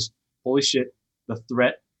recognizes, holy shit, the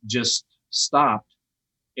threat just stopped,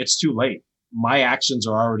 it's too late. My actions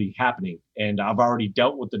are already happening, and I've already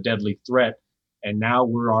dealt with the deadly threat. And now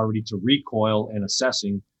we're already to recoil and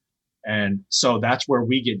assessing. And so that's where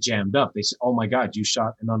we get jammed up. They say, oh my God, you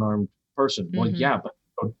shot an unarmed person. Mm-hmm. Well, yeah, but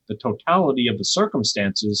the totality of the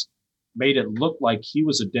circumstances made it look like he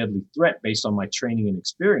was a deadly threat based on my training and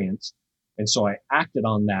experience. And so I acted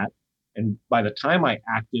on that. And by the time I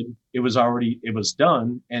acted, it was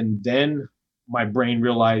done. And then my brain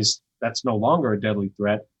realized that's no longer a deadly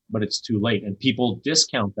threat, but it's too late. And people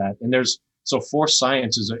discount that. And so force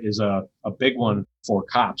science is a big one for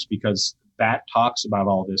cops, because that talks about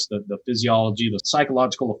all this, the physiology, the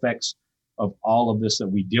psychological effects of all of this that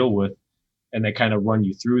we deal with. And they kind of run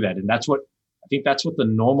you through that. And that's what the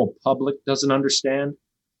normal public doesn't understand.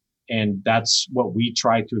 And that's what we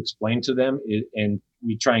try to explain to them. And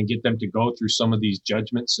we try and get them to go through some of these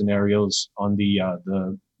judgment scenarios on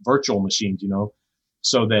the virtual machines,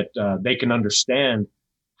 so that they can understand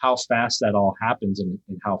how fast that all happens and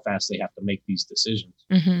how fast they have to make these decisions.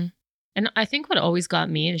 Mm-hmm. And I think what always got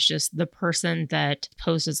me is just the person that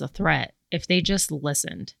poses a threat. If they just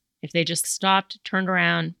listened, if they just stopped, turned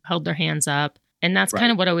around, held their hands up. And that's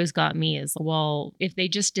kind of what always got me is, well, if they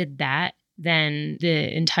just did that, then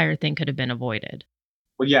the entire thing could have been avoided.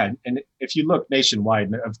 Well, yeah. And if you look nationwide,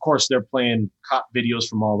 of course, they're playing cop videos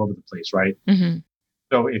from all over the place, right? Mm-hmm.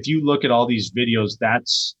 So if you look at all these videos,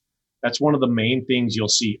 that's one of the main things you'll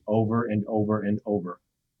see over and over and over,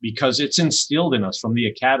 because it's instilled in us from the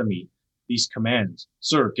academy, these commands.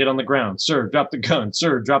 Sir, get on the ground. Sir, drop the gun.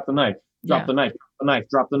 Sir, drop the knife. Drop the knife. Drop the knife.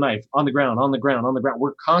 Drop the knife. On the ground. On the ground. On the ground.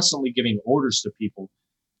 We're constantly giving orders to people.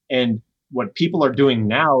 And what people are doing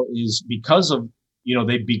now is, because of,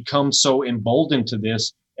 they've become so emboldened to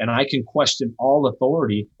this, and I can question all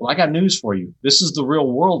authority. Well, I got news for you. This is the real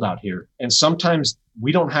world out here. And sometimes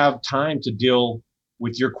we don't have time to deal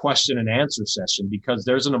with your question and answer session because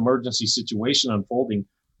there's an emergency situation unfolding,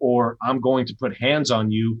 or I'm going to put hands on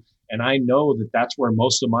you. And I know that that's where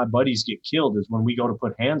most of my buddies get killed, is when we go to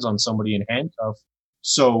put hands on somebody in handcuff.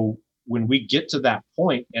 So when we get to that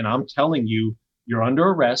point and I'm telling you, you're under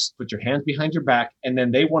arrest, put your hands behind your back, and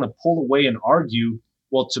then they want to pull away and argue.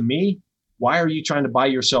 Well, to me, why are you trying to buy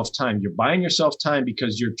yourself time? You're buying yourself time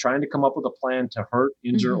because you're trying to come up with a plan to hurt,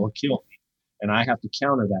 injure, or kill me. And I have to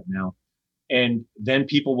counter that now. And then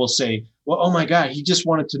people will say, well, oh my God, he just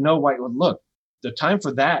wanted to know why. Well, look, the time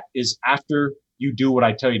for that is after you do what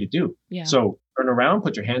I tell you to do. Yeah. So Turn around,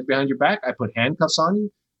 put your hands behind your back. I put handcuffs on you.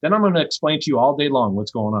 Then I'm going to explain to you all day long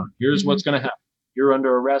what's going on. Here's what's going to happen. You're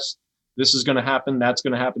under arrest. This is going to happen. That's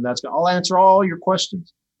going to happen. I'll answer all your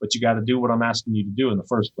questions, but you got to do what I'm asking you to do in the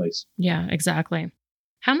first place. Yeah, exactly.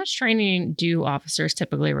 How much training do officers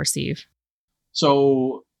typically receive?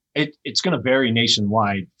 So it's going to vary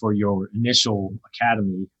nationwide for your initial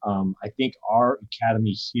academy. I think our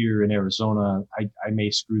academy here in Arizona, I may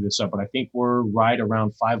screw this up, but I think we're right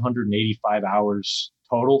around 585 hours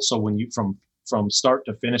total. So when you from start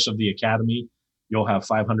to finish of the academy, you'll have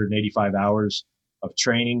 585 hours of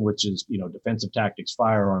training, which is, defensive tactics,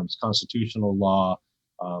 firearms, constitutional law,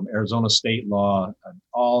 Arizona state law,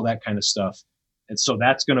 all that kind of stuff. And so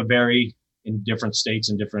that's going to vary in different states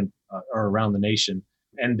and different or around the nation.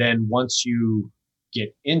 And then once you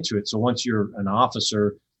get into it, so once you're an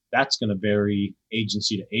officer, that's going to vary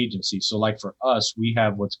agency to agency. So like for us, we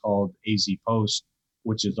have what's called AZ Post,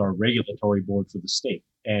 which is our regulatory board for the state.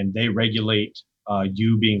 And they regulate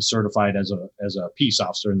you being certified as a peace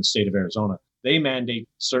officer in the state of Arizona. They mandate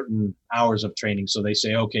certain hours of training. So they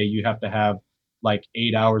say, okay, you have to have like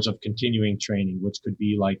 8 hours of continuing training, which could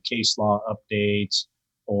be like case law updates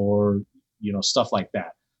or, stuff like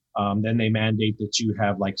that. Then they mandate that you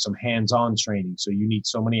have like some hands-on training. So you need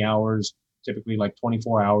so many hours, typically like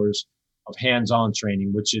 24 hours of hands-on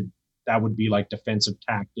training, that would be like defensive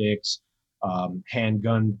tactics,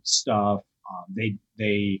 handgun stuff.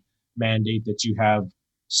 They mandate that you have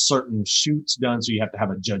certain shoots done. So you have to have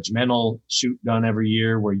a judgmental shoot done every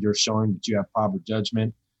year where you're showing that you have proper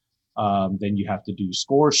judgment. Then you have to do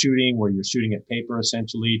score shooting where you're shooting at paper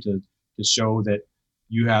essentially to show that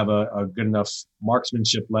you have a good enough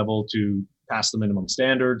marksmanship level to pass the minimum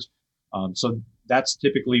standards. So that's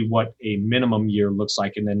typically what a minimum year looks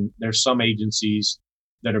like. And then there's some agencies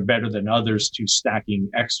that are better than others to stacking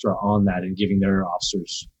extra on that and giving their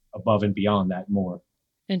officers above and beyond that more.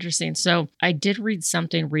 Interesting. So I did read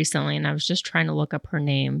something recently and I was just trying to look up her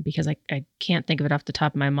name because I can't think of it off the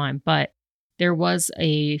top of my mind, but there was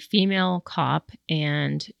a female cop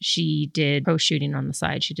and she did pro shooting on the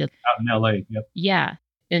side. She did out in LA. Yep. Yeah.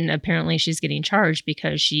 And apparently she's getting charged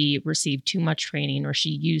because she received too much training or she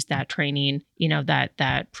used that training,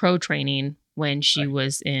 that pro training when she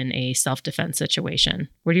was in a self-defense situation.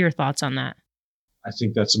 What are your thoughts on that? I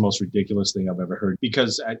think that's the most ridiculous thing I've ever heard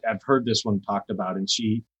because I've heard this one talked about and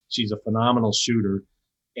she's a phenomenal shooter.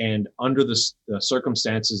 And under the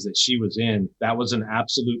circumstances that she was in, that was an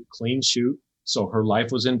absolute clean shoot. So her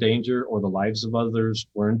life was in danger or the lives of others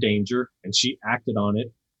were in danger and she acted on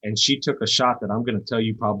it. And she took a shot that I'm going to tell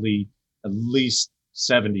you probably at least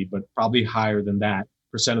 70, but probably higher than that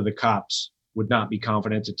 % of the cops would not be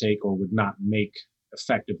confident to take or would not make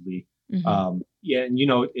effectively. Mm-hmm.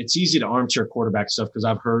 And it's easy to armchair quarterback stuff because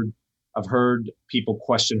I've heard people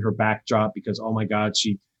question her backdrop because, oh my God,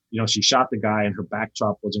 she shot the guy and her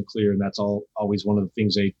backdrop wasn't clear. And that's always one of the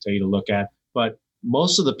things they tell you to look at. But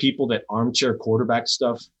most of the people that armchair quarterback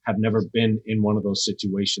stuff have never been in one of those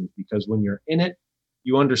situations because when you're in it,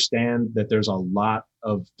 you understand that there's a lot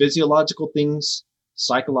of physiological things,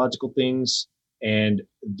 psychological things, and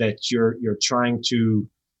that you're trying to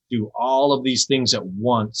do all of these things at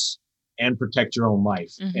once and protect your own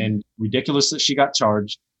life. Mm-hmm. And ridiculous that she got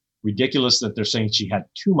charged, ridiculous that they're saying she had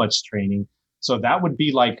too much training. So that would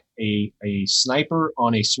be like a sniper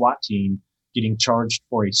on a SWAT team getting charged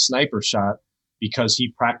for a sniper shot because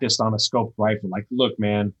he practiced on a scoped rifle. Like, look,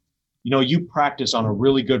 man, you practice on a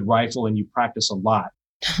really good rifle and you practice a lot.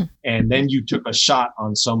 And then you took a shot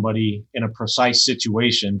on somebody in a precise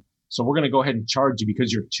situation. So we're going to go ahead and charge you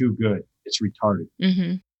because you're too good. It's retarded.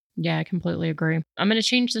 Mm-hmm. Yeah, I completely agree. I'm going to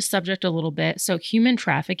change the subject a little bit. So human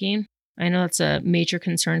trafficking, I know that's a major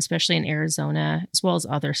concern, especially in Arizona, as well as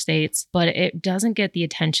other states, but it doesn't get the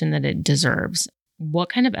attention that it deserves. What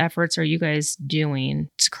kind of efforts are you guys doing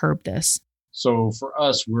to curb this? So for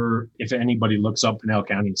us, if anybody looks up Pinal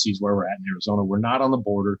County and sees where we're at in Arizona, we're not on the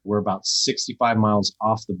border. We're about 65 miles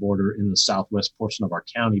off the border in the southwest portion of our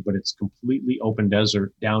county, but it's completely open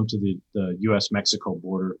desert down to the U.S.-Mexico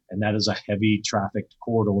border. And that is a heavy trafficked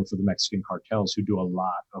corridor for the Mexican cartels who do a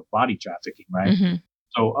lot of body trafficking, right? Mm-hmm.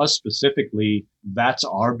 So us specifically, that's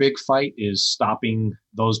our big fight is stopping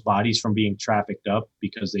those bodies from being trafficked up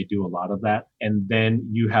because they do a lot of that. And then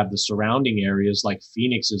you have the surrounding areas like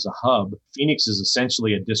Phoenix is a hub. Phoenix is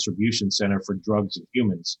essentially a distribution center for drugs and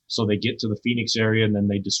humans. So they get to the Phoenix area and then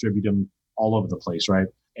they distribute them all over the place, right?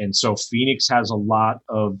 And so Phoenix has a lot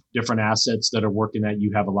of different assets that are working that.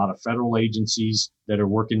 You have a lot of federal agencies that are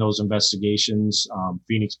working those investigations.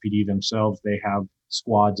 Phoenix PD themselves, they have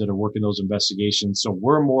squads that are working those investigations. So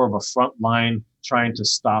we're more of a front line trying to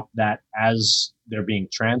stop that as they're being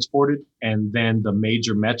transported. And then the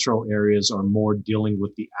major metro areas are more dealing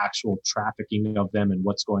with the actual trafficking of them and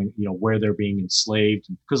what's going, where they're being enslaved.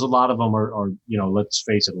 Because a lot of them are, let's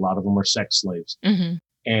face it, a lot of them are sex slaves. Mm-hmm.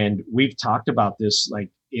 And we've talked about this, like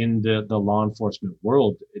in the law enforcement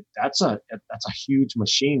world, that's a huge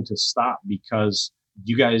machine to stop, because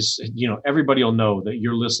you guys, everybody will know, that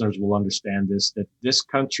your listeners will understand this, that this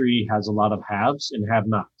country has a lot of haves and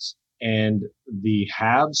have-nots. And the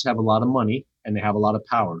haves have a lot of money and they have a lot of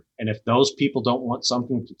power. And if those people don't want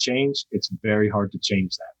something to change, it's very hard to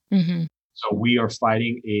change that. Mm-hmm. So we are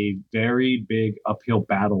fighting a very big uphill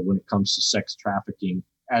battle when it comes to sex trafficking,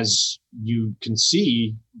 as you can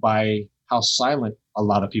see by how silent a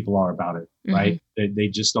lot of people are about it, right? They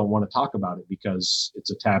just don't want to talk about it because it's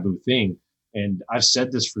a taboo thing. And I've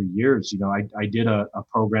said this for years. I did a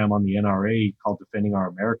program on the NRA called Defending Our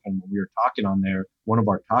American. When we were talking on there, one of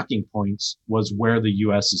our talking points was where the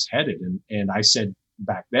U.S. is headed. And I said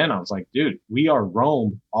back then, I was like, dude, we are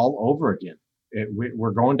Rome all over again.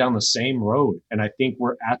 We're going down the same road. And I think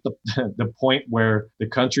we're at the point where the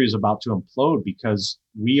country is about to implode, because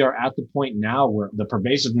we are at the point now where the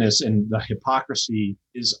pervasiveness and the hypocrisy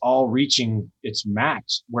is all reaching its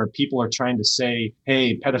max, where people are trying to say,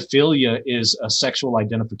 hey, pedophilia is a sexual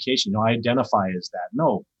identification. I identify as that.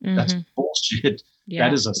 No, that's bullshit. Yeah.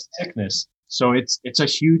 That is a sickness. So it's a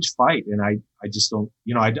huge fight. And I just don't,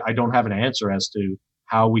 I don't have an answer as to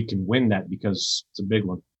how we can win that, because it's a big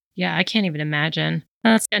one. Yeah, I can't even imagine.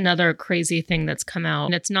 That's another crazy thing that's come out.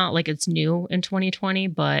 And it's not like it's new in 2020,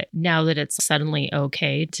 but now that it's suddenly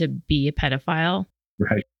okay to be a pedophile,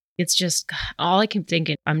 right? It's just all I can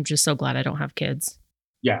think. I'm just so glad I don't have kids.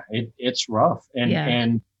 Yeah, it's rough.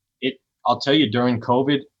 And I'll tell you, during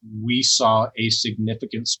COVID, we saw a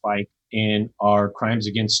significant spike in our crimes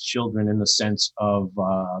against children in the sense of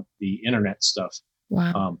the internet stuff.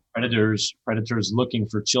 Wow. Predators looking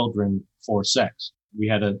for children for sex. We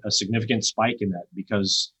had a significant spike in that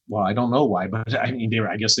because, well, I don't know why, but I mean,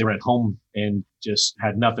 I guess they were at home and just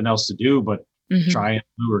had nothing else to do but try and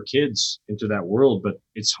lure kids into that world. But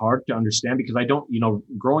it's hard to understand because I don't,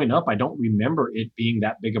 growing up, I don't remember it being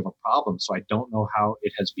that big of a problem. So I don't know how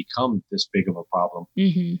it has become this big of a problem.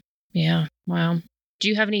 Mm-hmm. Yeah. Wow. Do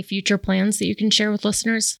you have any future plans that you can share with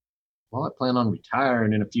listeners? Well, I plan on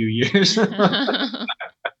retiring in a few years.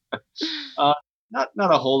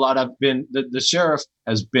 Not a whole lot. I've been, the sheriff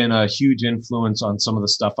has been a huge influence on some of the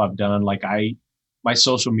stuff I've done. Like my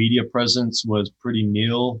social media presence was pretty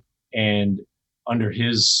nil, and under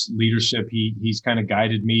his leadership, he's kind of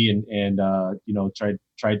guided me and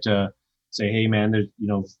tried to say, hey man,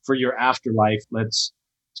 for your afterlife, let's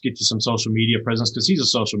get you some social media presence, because he's a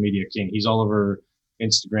social media king. He's all over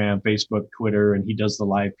Instagram, Facebook, Twitter, and he does the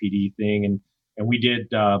live PD thing. And we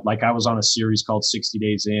did, I was on a series called 60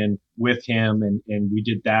 Days In with him, and we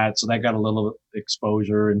did that. So that got a little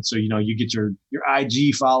exposure. And so, you get your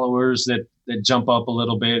IG followers that jump up a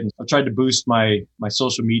little bit. And I've tried to boost my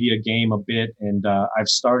social media game a bit. And I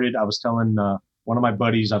was telling one of my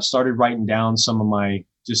buddies, I've started writing down some of my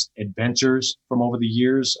just adventures from over the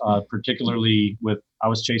years, particularly I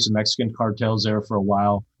was chasing Mexican cartels there for a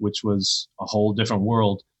while, which was a whole different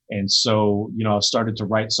world. And so, I've started to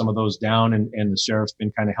write some of those down, and the sheriff's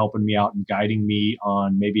been kind of helping me out and guiding me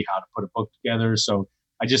on maybe how to put a book together. So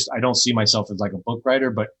I don't see myself as like a book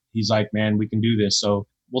writer, but he's like, man, we can do this. So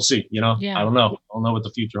we'll see, Yeah. I don't know. I don't know what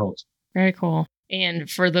the future holds. Very cool. And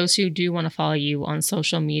for those who do want to follow you on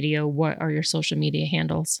social media, what are your social media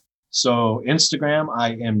handles? So Instagram,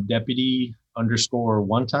 I am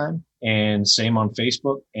deputy_onetime, and same on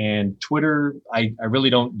Facebook. And Twitter, I really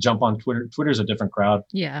don't jump on Twitter. Twitter's a different crowd.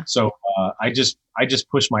 Yeah. So I just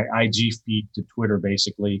push my IG feed to Twitter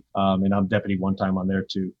basically, and I'm deputy one time on there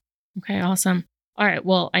too. Okay, awesome. All right.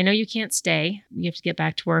 Well, I know you can't stay. You have to get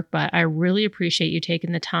back to work, but I really appreciate you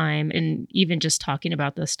taking the time and even just talking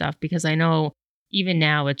about this stuff, because I know even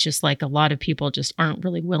now it's just like a lot of people just aren't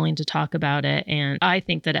really willing to talk about it. And I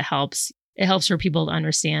think that it helps. It helps for people to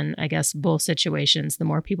understand, I guess, both situations, the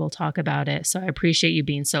more people talk about it. So I appreciate you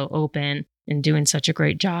being so open and doing such a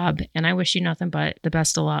great job. And I wish you nothing but the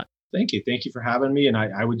best of luck. Thank you. Thank you for having me. And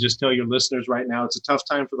I would just tell your listeners right now, it's a tough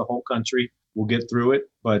time for the whole country. We'll get through it.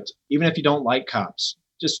 But even if you don't like cops,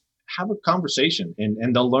 just have a conversation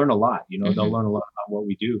and they'll learn a lot. They'll learn a lot about what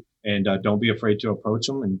we do. And don't be afraid to approach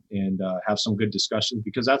them and have some good discussions,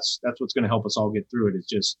 because that's what's going to help us all get through it, is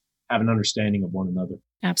just have an understanding of one another.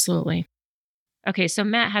 Absolutely. Okay, so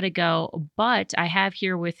Matt had to go, but I have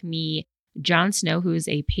here with me John Snow, who is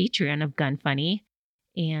a Patreon of Gun Funny.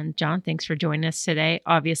 And John, thanks for joining us today.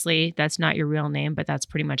 Obviously, that's not your real name, but that's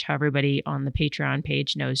pretty much how everybody on the Patreon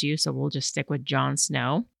page knows you. So we'll just stick with Jon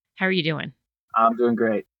Snow. How are you doing? I'm doing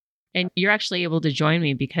great. And you're actually able to join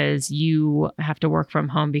me because you have to work from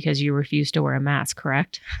home because you refuse to wear a mask,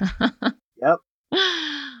 correct? Yep.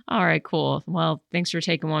 All right, cool. Well, thanks for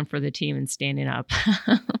taking one for the team and standing up.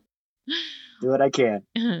 Do what I can.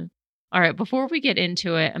 All right, before we get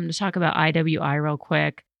into it, I'm going to talk about IWI real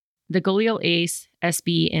quick. The Galil Ace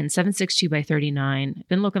SB in 762x39.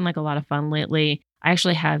 Been looking like a lot of fun lately. I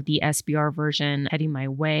actually have the SBR version heading my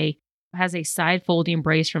way. It has a side folding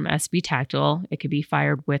brace from SB Tactile. It could be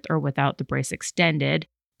fired with or without the brace extended.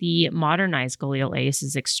 The modernized Galil Ace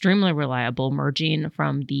is extremely reliable, merging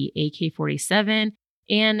from the AK-47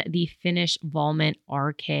 and the Finnish Valmet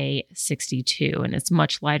RK-62. And it's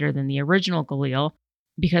much lighter than the original Galil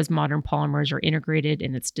because modern polymers are integrated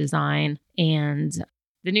in its design. And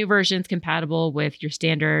the new version is compatible with your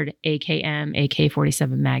standard AKM,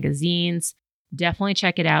 AK-47 magazines. Definitely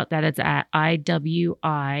check it out. That is at iwi.us.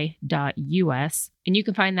 And you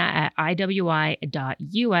can find that at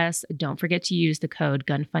iwi.us. Don't forget to use the code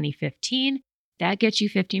GUNFUNNY15. That gets you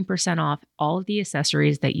 15% off all of the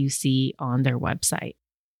accessories that you see on their website.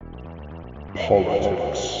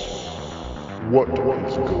 Politics. What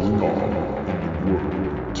is going on in the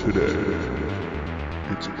world today?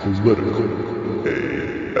 It's political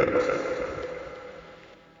AF.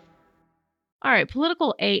 All right,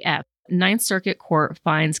 political AF. Ninth Circuit Court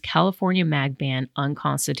finds California mag ban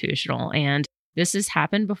unconstitutional. And this has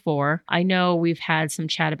happened before. I know we've had some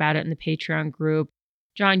chat about it in the Patreon group.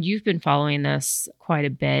 John, you've been following this quite a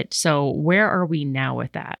bit. So where are we now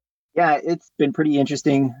with that? Yeah, it's been pretty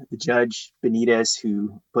interesting. The judge Benitez,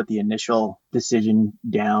 who put the initial decision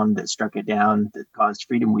down, that struck it down, that caused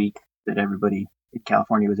Freedom Week, that everybody in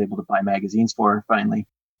California was able to buy magazines for finally,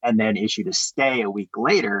 and then issued a stay a week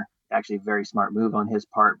later. Actually, a very smart move on his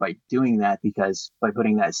part by doing that, because by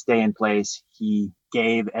putting that stay in place, he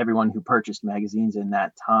gave everyone who purchased magazines in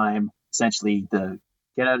that time essentially the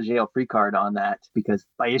get out of jail free card on that, because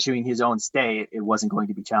by issuing his own stay, it wasn't going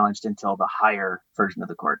to be challenged until the higher version of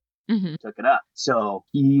the court took it up. So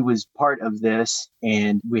he was part of this,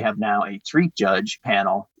 and we have now a 3-judge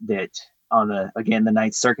panel that on the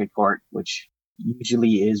Ninth Circuit Court, which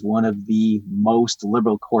usually is one of the most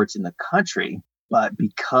liberal courts in the country. But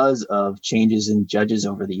because of changes in judges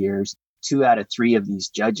over the years, 2 out of 3 of these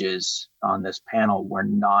judges on this panel were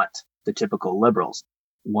not the typical liberals.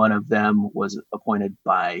 One of them was appointed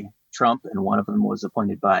by Trump, and one of them was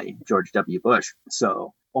appointed by George W. Bush.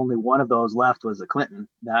 So only one of those left was a Clinton.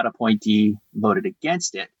 That appointee voted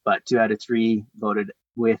against it, but 2 out of 3 voted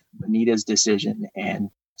with Benitez's decision and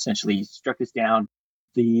essentially struck this down.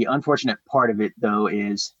 The unfortunate part of it, though,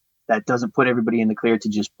 is that doesn't put everybody in the clear to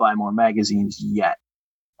just buy more magazines yet.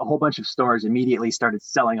 A whole bunch of stores immediately started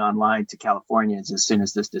selling online to Californians as soon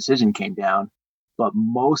as this decision came down, but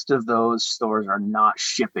most of those stores are not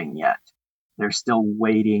shipping yet. They're still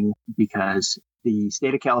waiting because the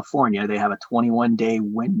state of California, they have a 21-day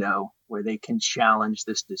window where they can challenge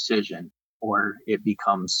this decision, or it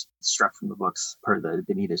becomes struck from the books per the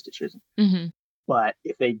Benitez decision. Mm-hmm. But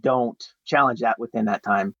if they don't challenge that within that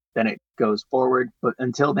time, then it goes forward. But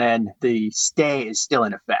until then, the stay is still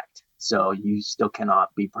in effect. So you still cannot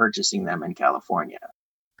be purchasing them in California.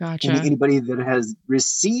 Gotcha. Anybody that has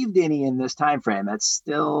received any in this time frame, that's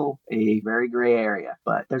still a very gray area.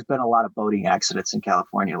 But there's been a lot of boating accidents in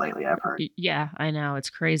California lately, I've heard. Yeah, I know. It's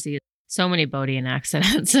crazy. So many boating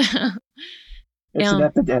accidents. It's an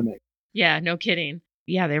epidemic. Yeah, no kidding.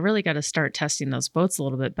 Yeah, they really got to start testing those boats a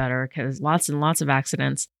little bit better, because lots and lots of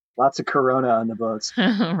accidents. Lots of corona on the boats.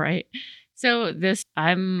 Right. So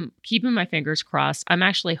I'm keeping my fingers crossed. I'm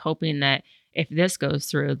actually hoping that if this goes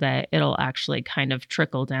through, that it'll actually kind of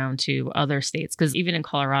trickle down to other states. Because even in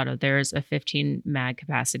Colorado, there's a 15 mag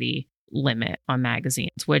capacity limit on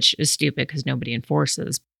magazines, which is stupid because nobody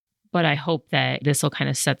enforces. But I hope that this will kind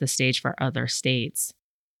of set the stage for other states.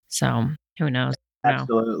 So who knows?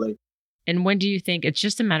 Absolutely. And when do you think? It's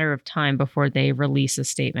just a matter of time before they release a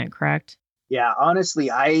statement, correct? Yeah,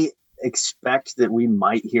 honestly, I expect that we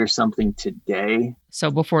might hear something today.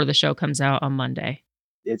 So before the show comes out on Monday?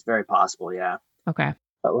 It's very possible, yeah. Okay.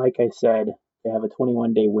 But like I said, they have a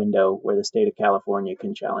 21-day window where the state of California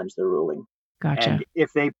can challenge the ruling. Gotcha. And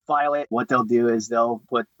if they file it, what they'll do is they'll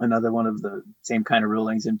put another one of the same kind of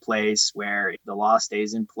rulings in place where the law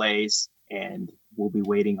stays in place, and we'll be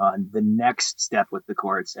waiting on the next step with the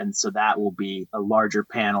courts. And so that will be a larger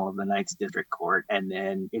panel of the Ninth District Court. And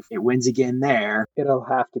then if it wins again there, it'll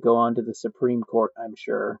have to go on to the Supreme Court, I'm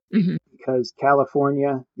sure. Mm-hmm. Because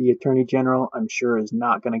California, the Attorney General, I'm sure, is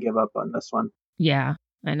not going to give up on this one. Yeah,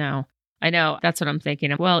 I know. I know. That's what I'm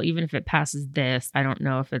thinking. Well, even if it passes this, I don't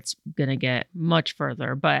know if it's going to get much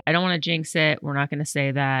further, but I don't want to jinx it. We're not going to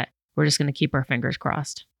say that. We're just going to keep our fingers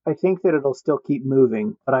crossed. I think that it'll still keep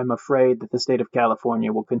moving, but I'm afraid that the state of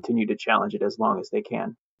California will continue to challenge it as long as they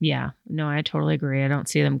can. Yeah, no, I totally agree. I don't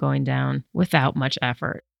see them going down without much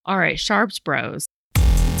effort. All right, Sharps Bros.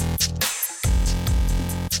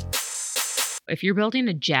 If you're building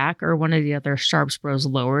a jack or one of the other Sharps Bros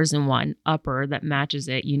lowers and want an upper that matches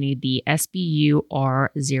it, you need the SBU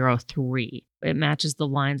R03. It matches the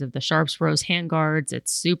lines of the Sharps Bros handguards.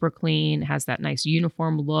 It's super clean, has that nice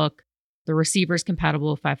uniform look. The receiver is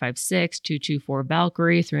compatible with 5.56, 2.24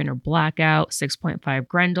 Valkyrie, 300 Blackout, 6.5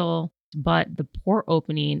 Grendel. But the port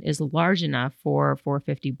opening is large enough for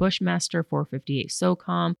 450 Bushmaster, 458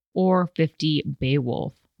 SOCOM, or 50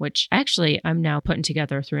 Beowulf, which actually I'm now putting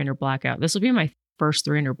together 300 Blackout. This will be my first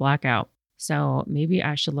 300 Blackout. So maybe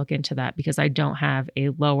I should look into that because I don't have a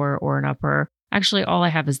lower or an upper. Actually, all I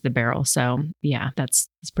have is the barrel. So yeah, that's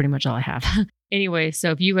pretty much all I have. Anyway,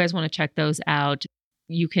 so if you guys want to check those out,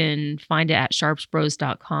 you can find it at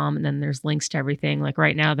sharpsbros.com. And then there's links to everything. Like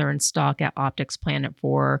right now, they're in stock at Optics Planet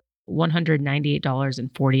for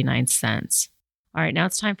 $198.49. All right, now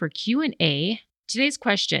it's time for Q&A. Today's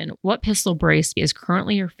question, what pistol brace is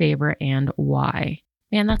currently your favorite and why?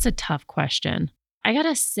 Man, that's a tough question. I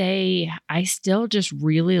gotta say, I still just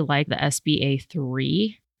really like the SBA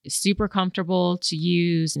 3. It's super comfortable to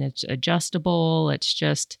use and it's adjustable. It's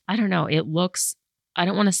just, I don't know, I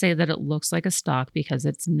don't want to say that it looks like a stock because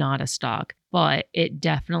it's not a stock, but it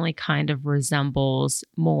definitely kind of resembles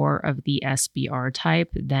more of the SBR type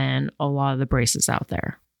than a lot of the braces out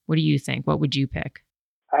there. What do you think? What would you pick?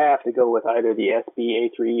 I have to go with either the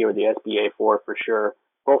SBA3 or the SBA4 for sure.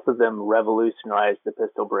 Both of them revolutionized the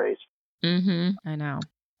pistol brace. I know.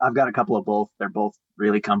 I've got a couple of both. They're both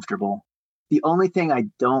really comfortable. The only thing I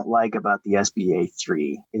don't like about the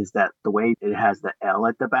SBA3 is that the way it has the L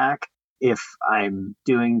at the back, if I'm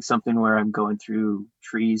doing something where I'm going through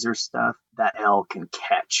trees or stuff, that L can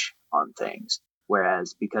catch on things.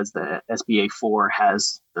 Whereas because the SBA4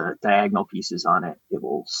 has the diagonal pieces on it, it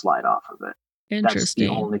will slide off of it. Interesting. That's the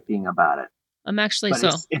only thing about it. I'm actually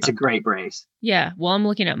But it's a great brace. Yeah. Well, I'm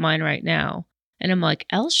looking at mine right now and I'm like,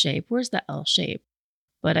 L shape? Where's the L shape?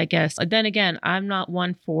 But I guess then again, I'm not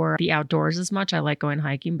one for the outdoors as much. I like going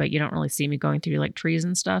hiking, but you don't really see me going through like trees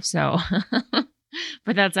and stuff. So,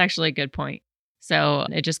 but that's actually a good point. So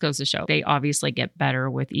it just goes to show they obviously get better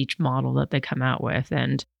with each model that they come out with.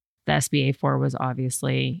 And the SBA4 was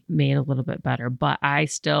obviously made a little bit better, but I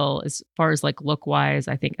still, as far as like look wise,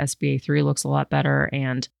 I think SBA3 looks a lot better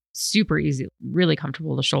and super easy, really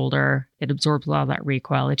comfortable to shoulder. It absorbs a lot of that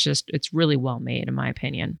recoil. It's really well made in my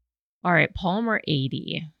opinion. All right, Polymer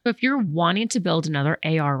 80. So if you're wanting to build another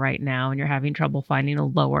AR right now and you're having trouble finding a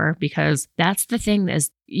lower, because that's the thing that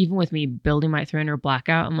is, even with me building my 300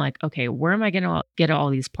 Blackout, I'm like, okay, where am I going to get all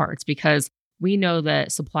these parts? Because we know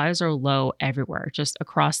that supplies are low everywhere, just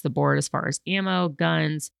across the board as far as ammo,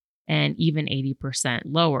 guns, and even 80%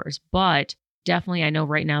 lowers. But definitely, I know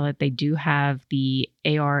right now that they do have the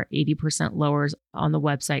AR 80% lowers on the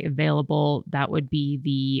website available. That would be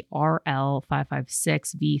the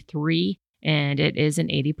RL556 V3, and it is an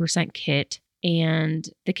 80% kit. And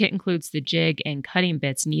the kit includes the jig and cutting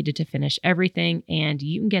bits needed to finish everything. And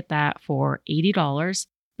you can get that for $80,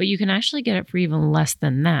 but you can actually get it for even less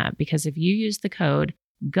than that because if you use the code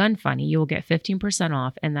GUNFUNNY, you will get 15%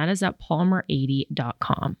 off, and that is at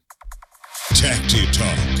polymer80.com. Tacti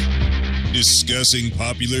Talk. Discussing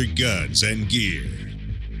popular guns and gear.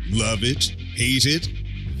 Love it? Hate it?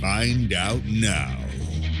 Find out now.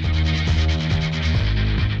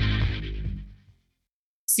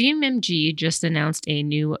 CMMG just announced a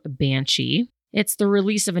new Banshee. It's the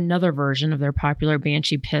release of another version of their popular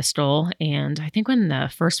Banshee pistol, and I think when the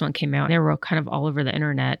first one came out, they were kind of all over the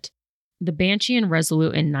internet. The Banshee and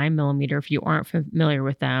Resolute in 9mm, if you aren't familiar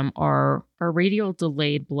with them, are radial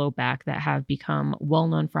delayed blowback that have become well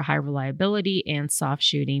known for high reliability and soft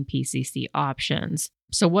shooting PCC options.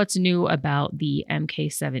 So what's new about the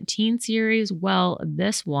MK17 series? Well,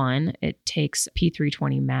 this one, it takes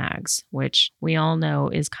P320 mags, which we all know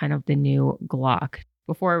is kind of the new Glock.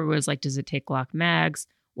 Before it was like, does it take Glock mags?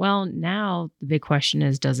 Well, now the big question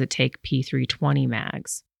is, does it take P320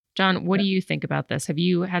 mags? John, what do you think about this? Have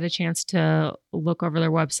you had a chance to look over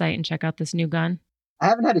their website and check out this new gun? I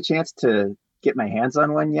haven't had a chance to get my hands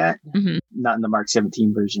on one yet. Not in the Mark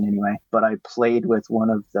 17 version anyway, but I played with one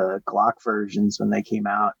of the Glock versions when they came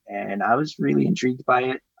out and I was really intrigued by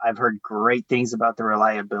it. I've heard great things about the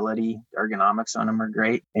reliability. The ergonomics on them are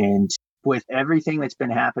great. And with everything that's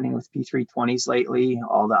been happening with P320s lately,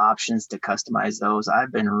 all the options to customize those,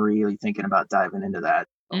 I've been really thinking about diving into that.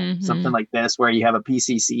 Something like this, where you have a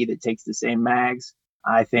PCC that takes the same mags,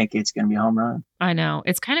 I think it's going to be a home run. I know.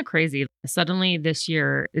 It's kind of crazy. Suddenly this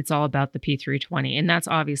year, it's all about the P320. And that's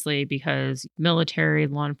obviously because military,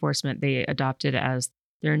 law enforcement, they adopted it as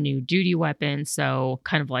their new duty weapon. So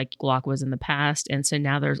kind of like Glock was in the past. And so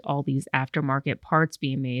now there's all these aftermarket parts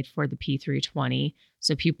being made for the P320.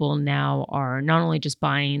 So people now are not only just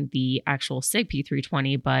buying the actual SIG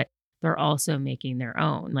P320, but they're also making their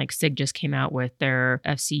own. Like SIG just came out with their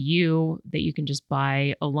FCU that you can just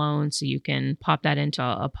buy alone. So you can pop that into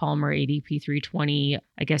a Polymer 80 P320.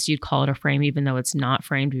 I guess you'd call it a frame, even though it's not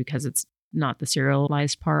framed because it's not the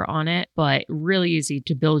serialized part on it, but really easy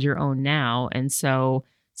to build your own now. And so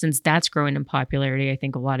since that's growing in popularity, I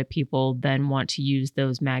think a lot of people then want to use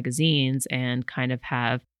those magazines and kind of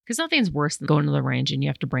have, because nothing's worse than going to the range and you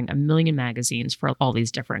have to bring a million magazines for all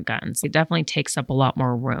these different guns. It definitely takes up a lot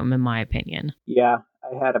more room, in my opinion. Yeah,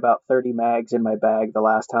 I had about 30 mags in my bag the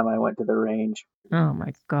last time I went to the range. Oh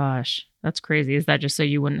my gosh, that's crazy. Is that just so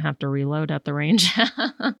you wouldn't have to reload at the range?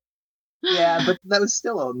 Yeah, but that was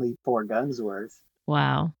still only 4 guns worth.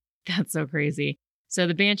 Wow, that's so crazy. So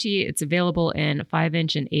the Banshee, it's available in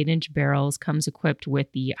 5-inch and 8-inch barrels, comes equipped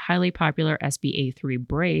with the highly popular SBA3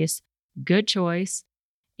 brace. Good choice.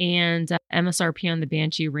 And MSRP on the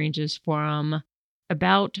Banshee ranges from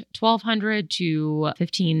about $1,200 to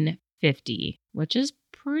 $1,550, which is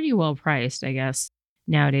pretty well priced, I guess,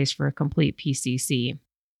 nowadays for a complete PCC.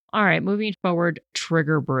 All right, moving forward,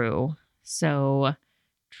 Trigger Brew. So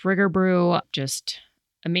Trigger Brew, just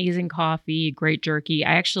amazing coffee, great jerky.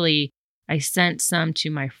 I sent some to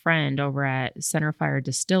my friend over at Centerfire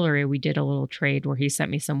Distillery. We did a little trade where he sent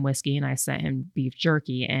me some whiskey and I sent him beef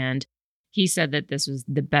jerky. And he said that this was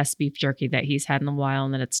the best beef jerky that he's had in a while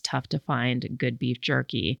and that it's tough to find good beef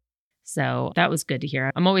jerky. So that was good to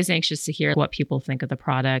hear. I'm always anxious to hear what people think of the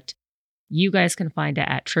product. You guys can find it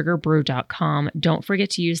at triggerbrew.com. Don't forget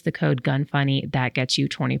to use the code GUNFUNNY. That gets you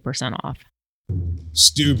 20% off.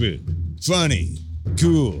 Stupid, funny,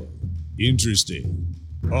 cool, interesting,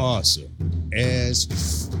 awesome,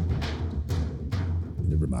 as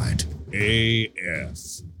never mind, AF.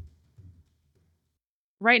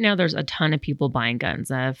 Right now, there's a ton of people buying guns.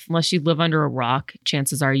 Unless you live under a rock,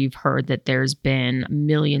 chances are you've heard that there's been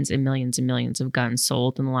millions and millions and millions of guns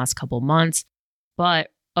sold in the last couple months.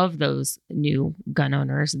 But of those new gun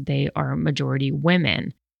owners, they are majority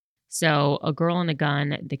women. So A Girl and a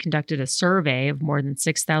Gun, they conducted a survey of more than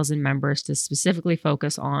 6,000 members to specifically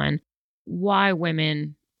focus on why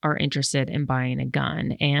women are interested in buying a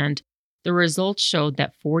gun. And the results showed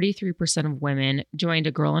that 43% of women joined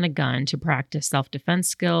A Girl and a Gun to practice self-defense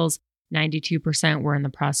skills. 92% were in the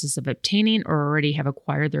process of obtaining or already have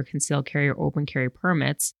acquired their concealed carry or open carry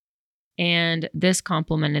permits. And this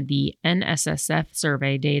complemented the NSSF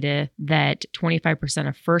survey data that 25%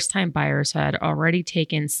 of first-time buyers had already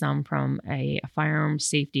taken some from a firearm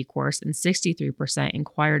safety course, and 63%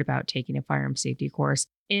 inquired about taking a firearm safety course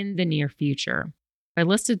in the near future. I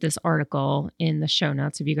listed this article in the show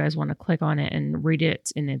notes if you guys want to click on it and read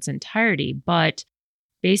it in its entirety. But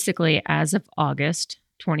basically, as of August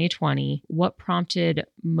 2020, what prompted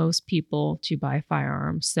most people to buy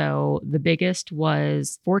firearms? So the biggest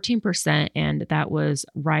was 14%, and that was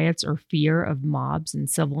riots or fear of mobs and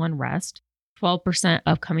civil unrest. 12%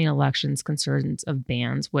 upcoming elections, concerns of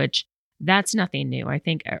bans, which that's nothing new. I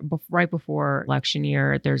think right before election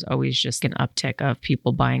year, there's always just an uptick of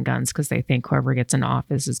people buying guns because they think whoever gets in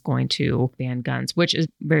office is going to ban guns, which is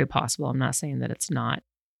very possible. I'm not saying that it's not.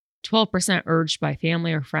 12% urged by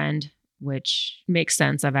family or friend, which makes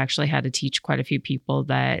sense. I've actually had to teach quite a few people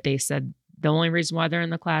that they said the only reason why they're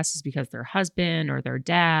in the class is because their husband or their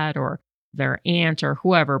dad or their aunt or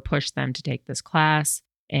whoever pushed them to take this class.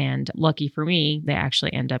 And lucky for me, they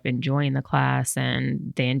actually end up enjoying the class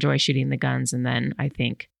and they enjoy shooting the guns. And then I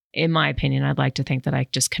think, in my opinion, I'd like to think that I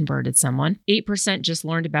just converted someone. 8% just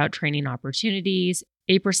learned about training opportunities.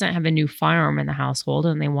 8% have a new firearm in the household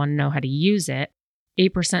and they want to know how to use it.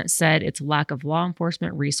 8% said it's lack of law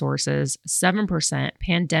enforcement resources. 7%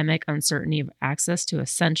 pandemic uncertainty of access to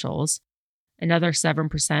essentials. Another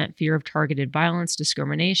 7% fear of targeted violence,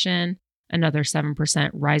 discrimination. Another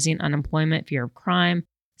 7% rising unemployment, fear of crime.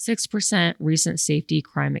 6% recent safety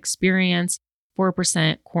crime experience.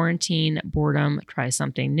 4% quarantine, boredom, try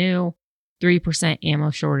something new. 3% ammo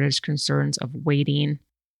shortage, concerns of waiting.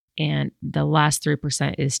 And the last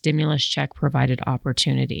 3% is stimulus check provided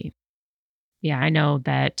opportunity. Yeah, I know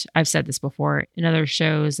that I've said this before in other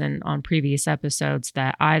shows and on previous episodes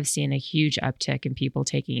that I've seen a huge uptick in people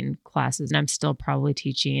taking classes. And I'm still probably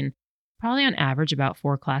teaching probably on average about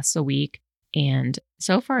 4 classes a week. And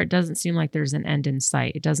so far, it doesn't seem like there's an end in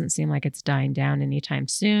sight. It doesn't seem like it's dying down anytime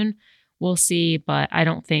soon. We'll see, but I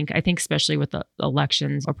think especially with the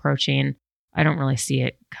elections approaching, I don't really see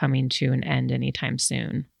it coming to an end anytime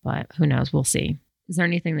soon, but who knows? We'll see. Is there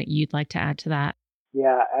anything that you'd like to add to that?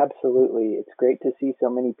 Yeah, absolutely. It's great to see so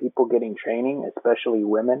many people getting training, especially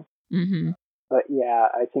women. Mm-hmm. But yeah,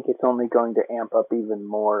 I think it's only going to amp up even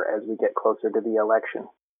more as we get closer to the election.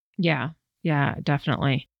 Yeah,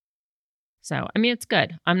 definitely. So, I mean, it's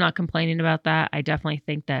good. I'm not complaining about that. I definitely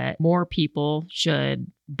think that more people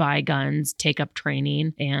should buy guns, take up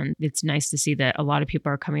training. And it's nice to see that a lot of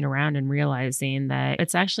people are coming around and realizing that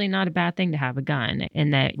it's actually not a bad thing to have a gun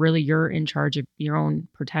and that really you're in charge of your own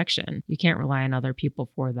protection. You can't rely on other people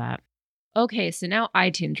for that. Okay, so now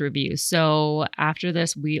iTunes reviews. So after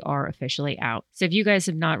this, we are officially out. So if you guys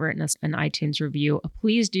have not written us an iTunes review,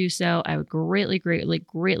 please do so. I would greatly, greatly,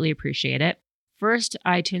 greatly appreciate it. First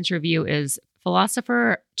iTunes review is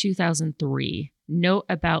Philosopher 2003. Note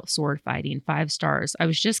about sword fighting, 5 stars. I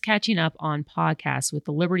was just catching up on podcasts with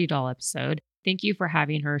the Liberty Doll episode. Thank you for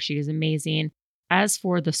having her. She is amazing. As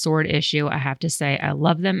for the sword issue, I have to say I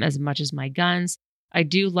love them as much as my guns. I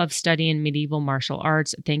do love studying medieval martial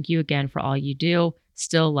arts. Thank you again for all you do.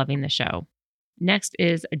 Still loving the show. Next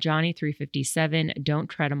is Johnny357. Don't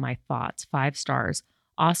tread on my thoughts, 5 stars.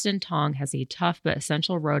 Austin Tong has a tough but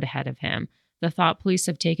essential road ahead of him. The thought police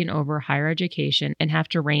have taken over higher education and have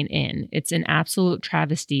to rein in. It's an absolute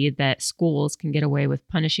travesty that schools can get away with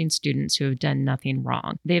punishing students who have done nothing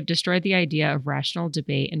wrong. They have destroyed the idea of rational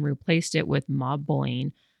debate and replaced it with mob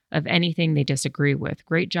bullying of anything they disagree with.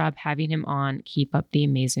 Great job having him on. Keep up the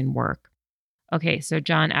amazing work. Okay, so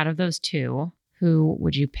John, out of those 2, who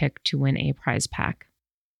would you pick to win a prize pack?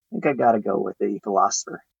 I think I gotta go with the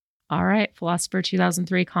Philosopher. All right, Philosopher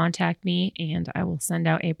 2003, contact me and I will send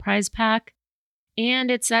out a prize pack.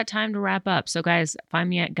 And it's that time to wrap up. So guys, find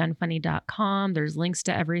me at gunfunny.com. There's links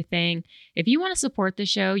to everything. If you want to support the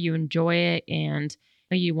show, you enjoy it, and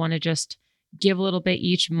you want to just give a little bit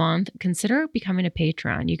each month, consider becoming a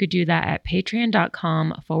Patreon. You could do that at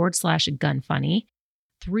patreon.com/gunfunny.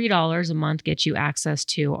 $3 a month gets you access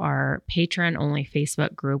to our Patreon-only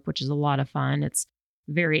Facebook group, which is a lot of fun. It's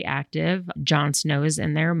very active. Jon Snow is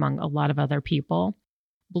in there among a lot of other people.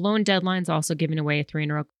 Blown Deadline's also giving away a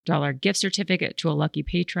 $300 gift certificate to a lucky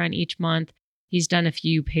patron each month. He's done a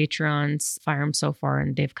few patrons, Fire him so far,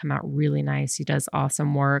 and they've come out really nice. He does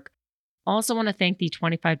awesome work. Also want to thank the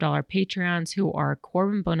 $25 Patreons who are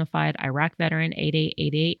Corbin Bonafide, Iraq Veteran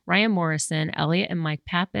 8888, Ryan Morrison, Elliot and Mike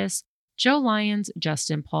Pappas, Joe Lyons,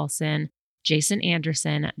 Justin Paulson, Jason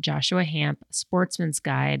Anderson, Joshua Hamp, Sportsman's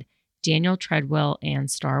Guide, Daniel Treadwell, and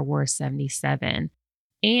Star Wars 77.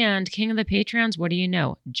 And King of the Patreons, what do you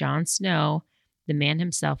know? Jon Snow, the man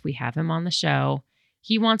himself. We have him on the show.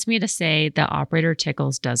 He wants me to say that Operator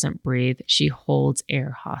Tickles doesn't breathe. She holds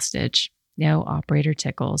air hostage. No, Operator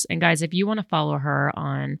Tickles. And guys, if you want to follow her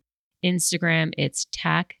on Instagram, it's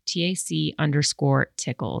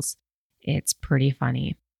TAC_Tickles. It's pretty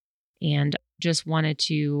funny. And just wanted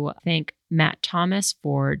to thank Matt Thomas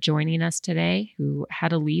for joining us today, who had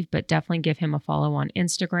to leave, but definitely give him a follow on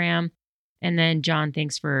Instagram. And then, John,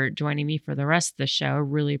 thanks for joining me for the rest of the show.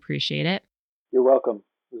 Really appreciate it. You're welcome.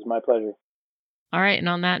 It was my pleasure. All right. And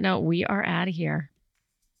on that note, we are out of here.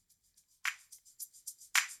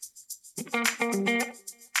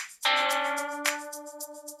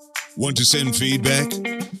 Want to send feedback?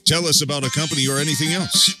 Tell us about a company or anything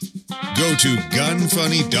else. Go to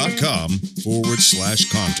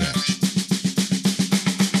gunfunny.com/contact.